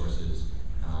resources,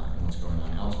 and what's going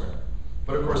on elsewhere.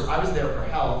 But of course, I was there for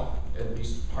health, at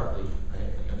least partly,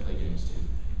 right? Like I play games too.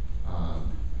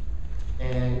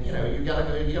 And you know, you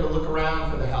gotta look around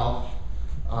for the health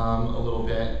a little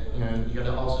bit. You know, you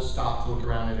gotta also stop to look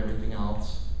around at everything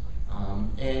else.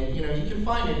 And you know, you can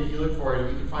find it if you look for it.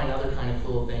 You can find other kind of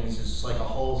cool things. It's like a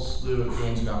whole slew of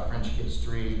games about French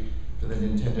history for the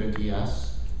Nintendo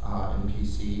DS and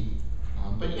PC.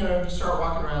 But you know, if you start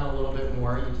walking around a little bit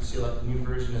more, you can see like the new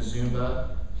version of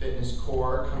Zumba Fitness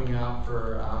Core coming out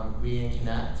for Wii and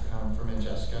Kinect from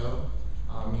Majesco.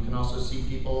 You can also see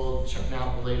people checking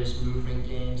out the latest movement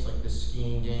games, like this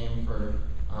skiing game for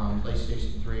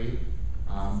PlayStation 3.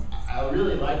 I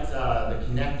really liked the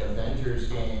Kinect Avengers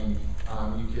game.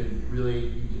 You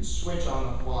could switch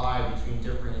on the fly between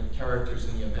different characters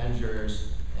in the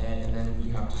Avengers, and then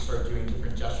you have to start doing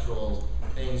different gestural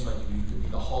things, like you could be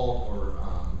the Hulk or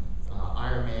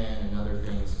Iron Man and other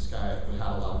things. This guy had a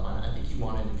lot of fun. I think he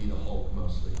wanted to be the Hulk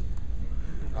mostly.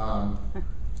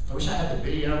 I wish I had the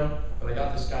video, but I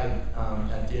got this guy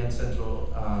at Dance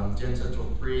Central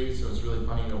 3, so it's really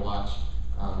funny to watch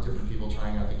different people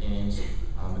trying out the games.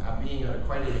 Being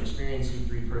quite an experienced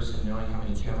E3 person, knowing how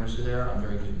many cameras are there, I'm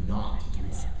very good not to do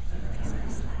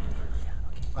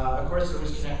that. Of course, there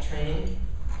was Kinect training,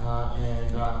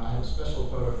 and I have a special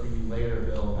photo for you later,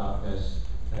 Bill, about this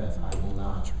that I will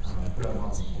not put up on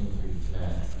the screen for you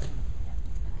today.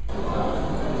 You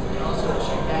can also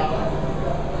check out,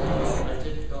 I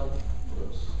did film,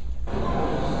 whoops.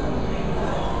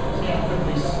 Can't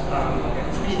quickly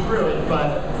speed through it, but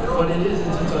what it is,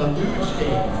 it's a luge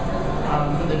game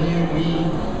for the new Wii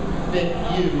Fit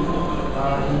U.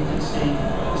 And you can see,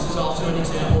 this is also an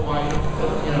example why you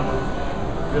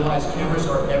don't, realize cameras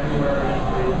are everywhere in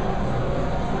E3.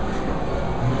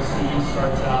 You can see it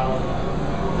starts out.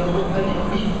 The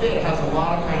Wii Fit has a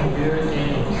lot of kind of weird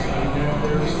games. I mean,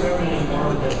 they're experimenting more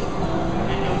with this.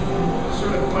 I'm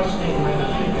sort of questioning where the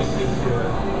fitness is here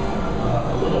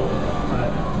a little bit, but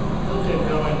we'll get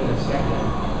going in a second.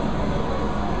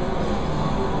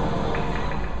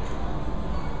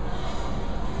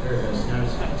 There it is. Now you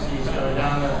can see he's going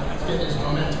down there. He's getting his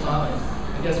momentum up.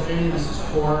 I guess maybe this is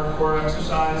core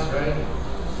exercise, right?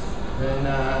 Then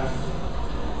now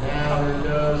here it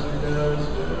goes.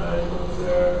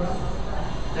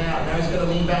 Now he's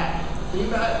gonna lean back. Lean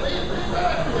back.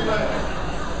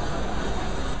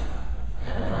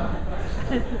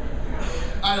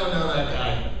 I don't know that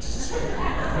guy.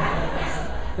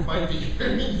 Might be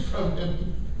hearing from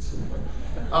him.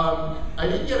 I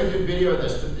didn't get a good video of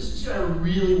this, but this is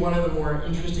really one of the more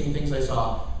interesting things I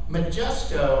saw.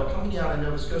 Majesco, a company out of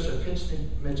Nova Scotia, pitched to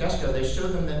Majesco. They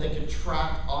showed them that they could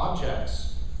track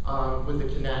objects with the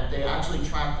Kinect. They actually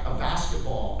tracked a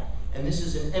basketball. And this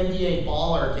is an NBA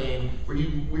baller game where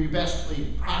you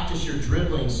basically practice your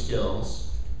dribbling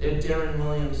skills. They had Darren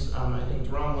Williams, I think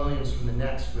Deron Williams from the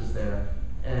Nets was there.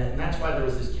 And that's why there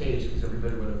was this cage, because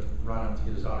everybody would have run up to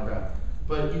get his autograph.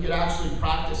 But you could actually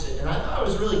practice it. And I thought it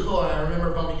was really cool. And I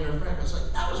remember bumping into a friend. I was like,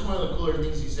 that was one of the cooler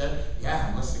things he said. Yeah,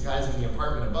 unless the guy's in the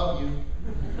apartment above you.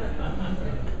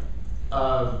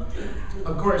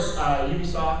 Of course,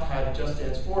 Ubisoft had Just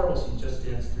Dance 4. We'll see Just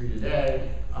Dance 3 today.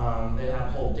 They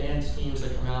have whole dance teams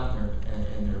that come out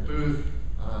in their booth.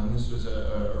 This was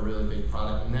a really big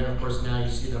product. And then, of course, now you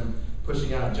see them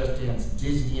pushing out Just Dance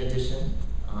Disney Edition,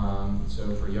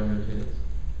 so for younger kids.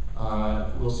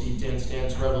 We'll see Dance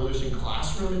Dance Revolution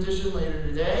Classroom Edition later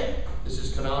today. This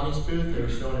is Konami's booth. They were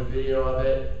showing a video of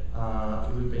it,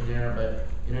 looping there. But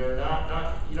you know,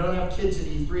 you don't have kids at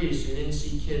E3, so you didn't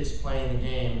see kids playing the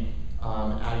game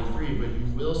at E3, but you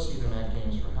will see them at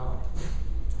Games for Health.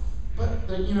 But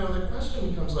the question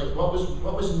becomes like, what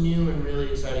was new and really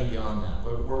exciting beyond that?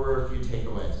 What were a few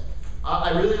takeaways?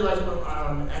 I really like what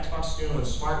Xbox is doing with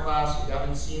Smart Glass. If you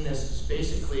haven't seen this, it's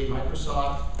basically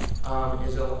Microsoft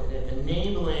is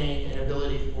enabling an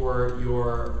ability for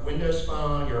your Windows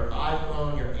phone, your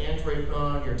iPhone, your Android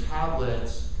phone, your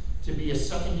tablets to be a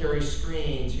secondary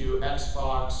screen to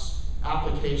Xbox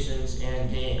applications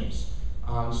and games.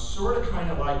 Sort of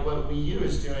kind of like what Wii U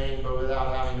is doing, but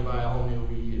without having to buy a whole new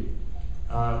Wii U.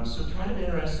 So kind of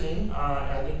interesting.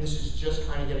 I think this is just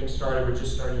kind of getting started. We're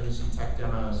just starting to see tech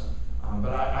demos.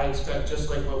 But I expect, just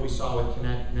like what we saw with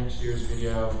Kinect next year's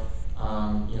video,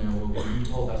 will be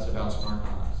told us about Smart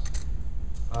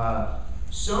Glass.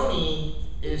 Sony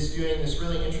is doing this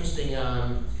really interesting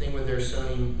thing with their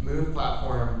Sony Move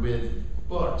platform with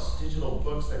books, digital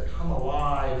books that come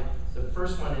alive. The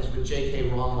first one is with J.K.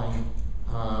 Rowling.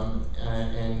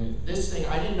 And this thing,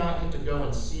 I did not get to go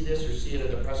and see this or see it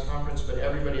at the press conference, but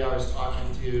everybody I was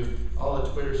talking to, all the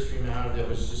Twitter stream out of it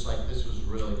was just like, this was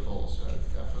really cool, so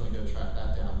definitely go track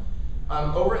that down.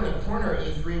 Over in the corner,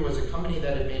 E3 was a company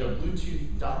that had made a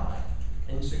Bluetooth die,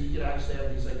 and so you could actually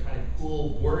have these like kind of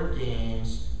cool board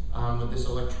games with this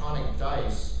electronic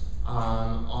dice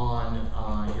on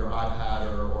your iPad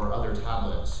or other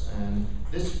tablets, and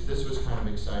this was kind of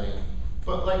exciting.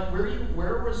 But like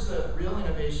where was the real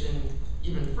innovation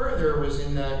even further was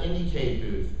in the Indiecade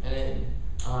booth, and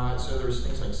so there was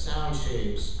things like Sound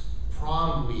Shapes,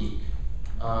 Prom Week,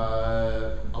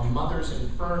 A Mother's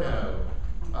Inferno,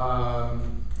 A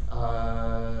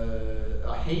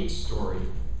Hate Story,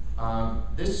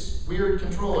 this weird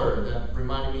controller that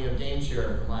reminded me of Game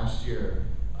Share from last year,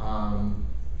 and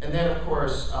then of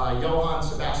course Johann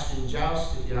Sebastian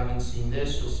Joust. If you haven't seen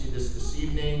this, you'll see this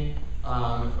evening.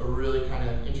 A really kind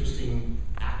of interesting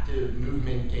active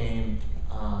movement game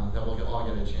that we'll all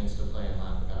get a chance to play and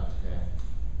laugh about today.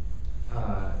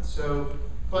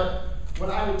 But what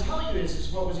I would tell you is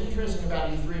what was interesting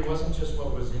about E3 wasn't just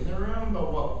what was in the room,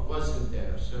 but what wasn't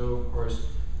there. So of course,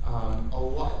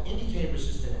 Indiecade was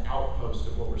just an outpost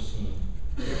of what we're seeing.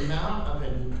 The amount of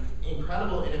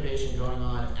incredible innovation going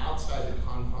on outside the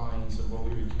confines of what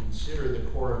we would consider the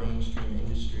core mainstream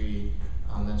industry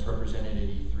that's represented at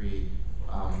E3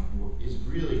 is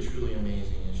really, truly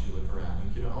amazing as you look around.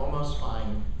 You can almost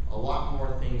find a lot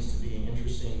more things to be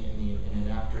interesting in an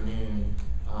afternoon,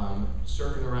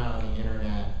 surfing around on the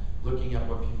internet, looking at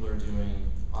what people are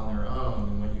doing on their own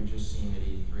than what you've just seen at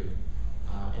E3.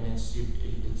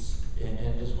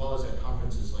 And as well as at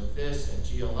conferences like this, at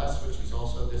GLS, which is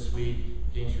also this week,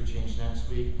 Games for Change next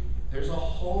week, there's a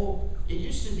whole, it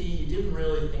used to be you didn't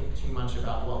really think too much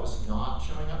about what was not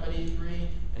showing up at E3,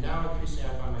 and now increasingly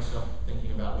I find myself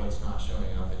thinking about what's not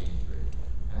showing up at E3.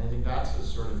 And I think that's a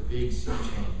sort of big sea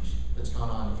change that's gone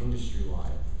on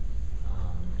industry-wide.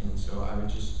 And so I would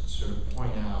just sort of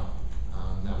point out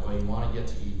that while you want to get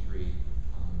to E3,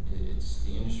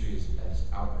 the industry has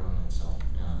outgrown itself.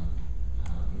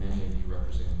 Many of you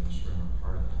representing this room are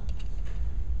part of that.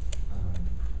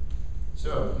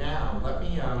 So now let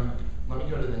me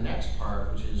go to the next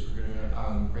part, which is we're going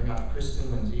to bring up Kristen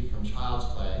Lindsay from Child's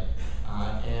Play,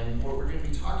 and what we're going to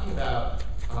be talking about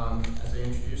as I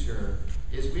introduce her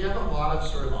is we have a lot of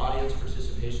sort of audience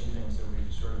participation things that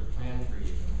we've sort of planned for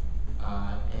you,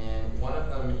 and one of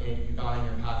them you got in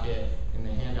your packet in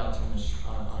the handouts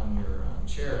on your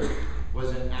chair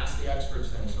was an Ask the Experts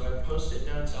thing. So I have Post-it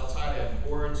notes outside, I have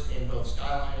boards in both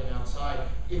Skyline and outside.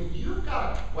 If you've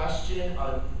got a question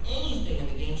on anything in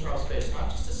the game trial space, not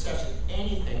just a session,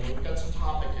 anything, we've got some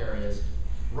topic areas,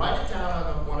 write it down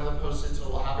on one of the Post-its so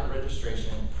we'll have it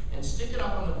registration, and stick it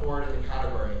up on the board in the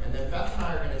category. And then Beth and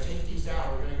I are going to take these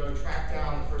down. We're going to go track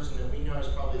down the person that we know is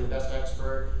probably the best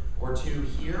expert or two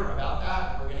here about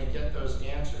that. We're going to get those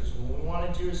answers. And what we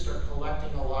want to do is start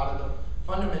collecting a lot of the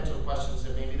fundamental questions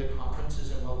that maybe the conference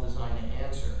isn't well designed to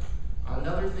answer.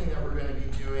 Another thing that we're going to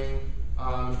be doing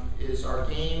is our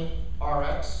Game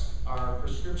RX, our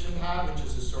prescription pad, which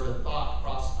is a sort of thought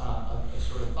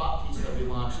piece that we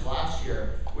launched last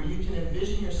year, where you can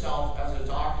envision yourself as a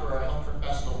doctor or a health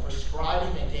professional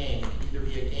prescribing a game. It can either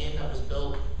be a game that was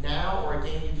built now or a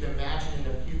game you can imagine in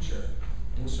the future.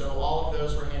 And so all of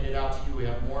those were handed out to you. We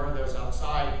have more of those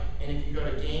outside. And if you go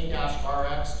to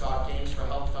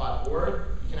game-rx.gamesforhealth.org,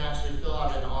 you can actually fill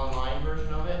out an online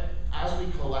version of it. As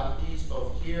we collect these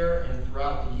both here and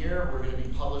throughout the year, we're going to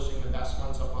be publishing the best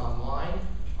ones up online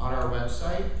on our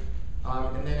website.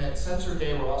 And then at Sensor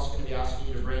Day, we're also going to be asking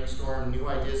you to brainstorm new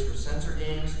ideas for sensor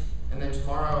games. And then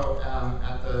tomorrow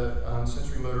at the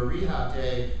Sensory Motor Rehab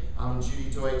Day, Judy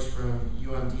Deutsch from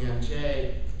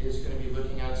UMDMJ is going to be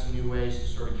looking at some new ways to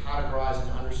sort of categorize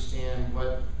and understand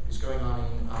what is going on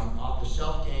in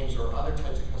off-the-shelf games or other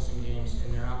types of custom games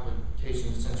in their application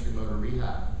of sensory motor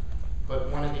rehab.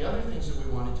 But one of the other things that we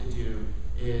wanted to do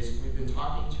is we've been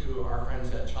talking to our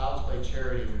friends at Child's Play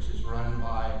Charity, which is run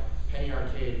by Penny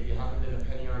Arcade. If you haven't been to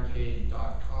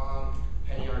pennyarcade.com,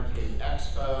 Penny Arcade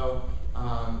Expo,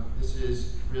 this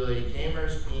is really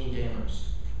gamers being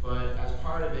gamers. But as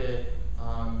part of it,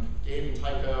 Dave and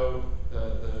Tycho,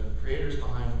 the creators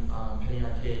behind Penny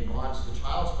Arcade, launched the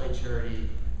Child's Play Charity,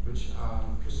 which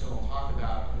Kristen will talk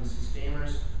about. And this is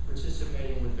gamers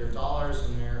participating with their dollars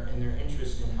and their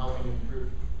interest in helping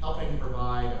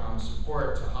provide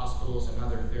support to hospitals and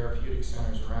other therapeutic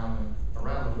centers around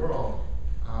the world.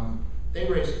 They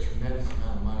raised a tremendous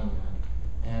amount of money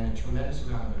then, and a tremendous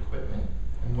amount of equipment.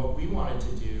 And what we wanted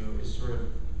to do is sort of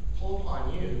pull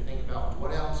upon you to think about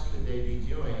what else could they be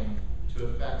doing to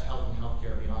affect health and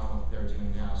healthcare beyond what they're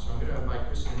doing now. So I'm going to invite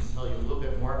Kristen to tell you a little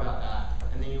bit more about that.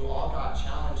 And then you all got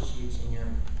challenge sheets in your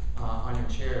on your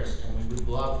chairs, and we would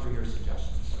love for your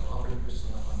suggestions. So I'll bring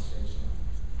Kristen up.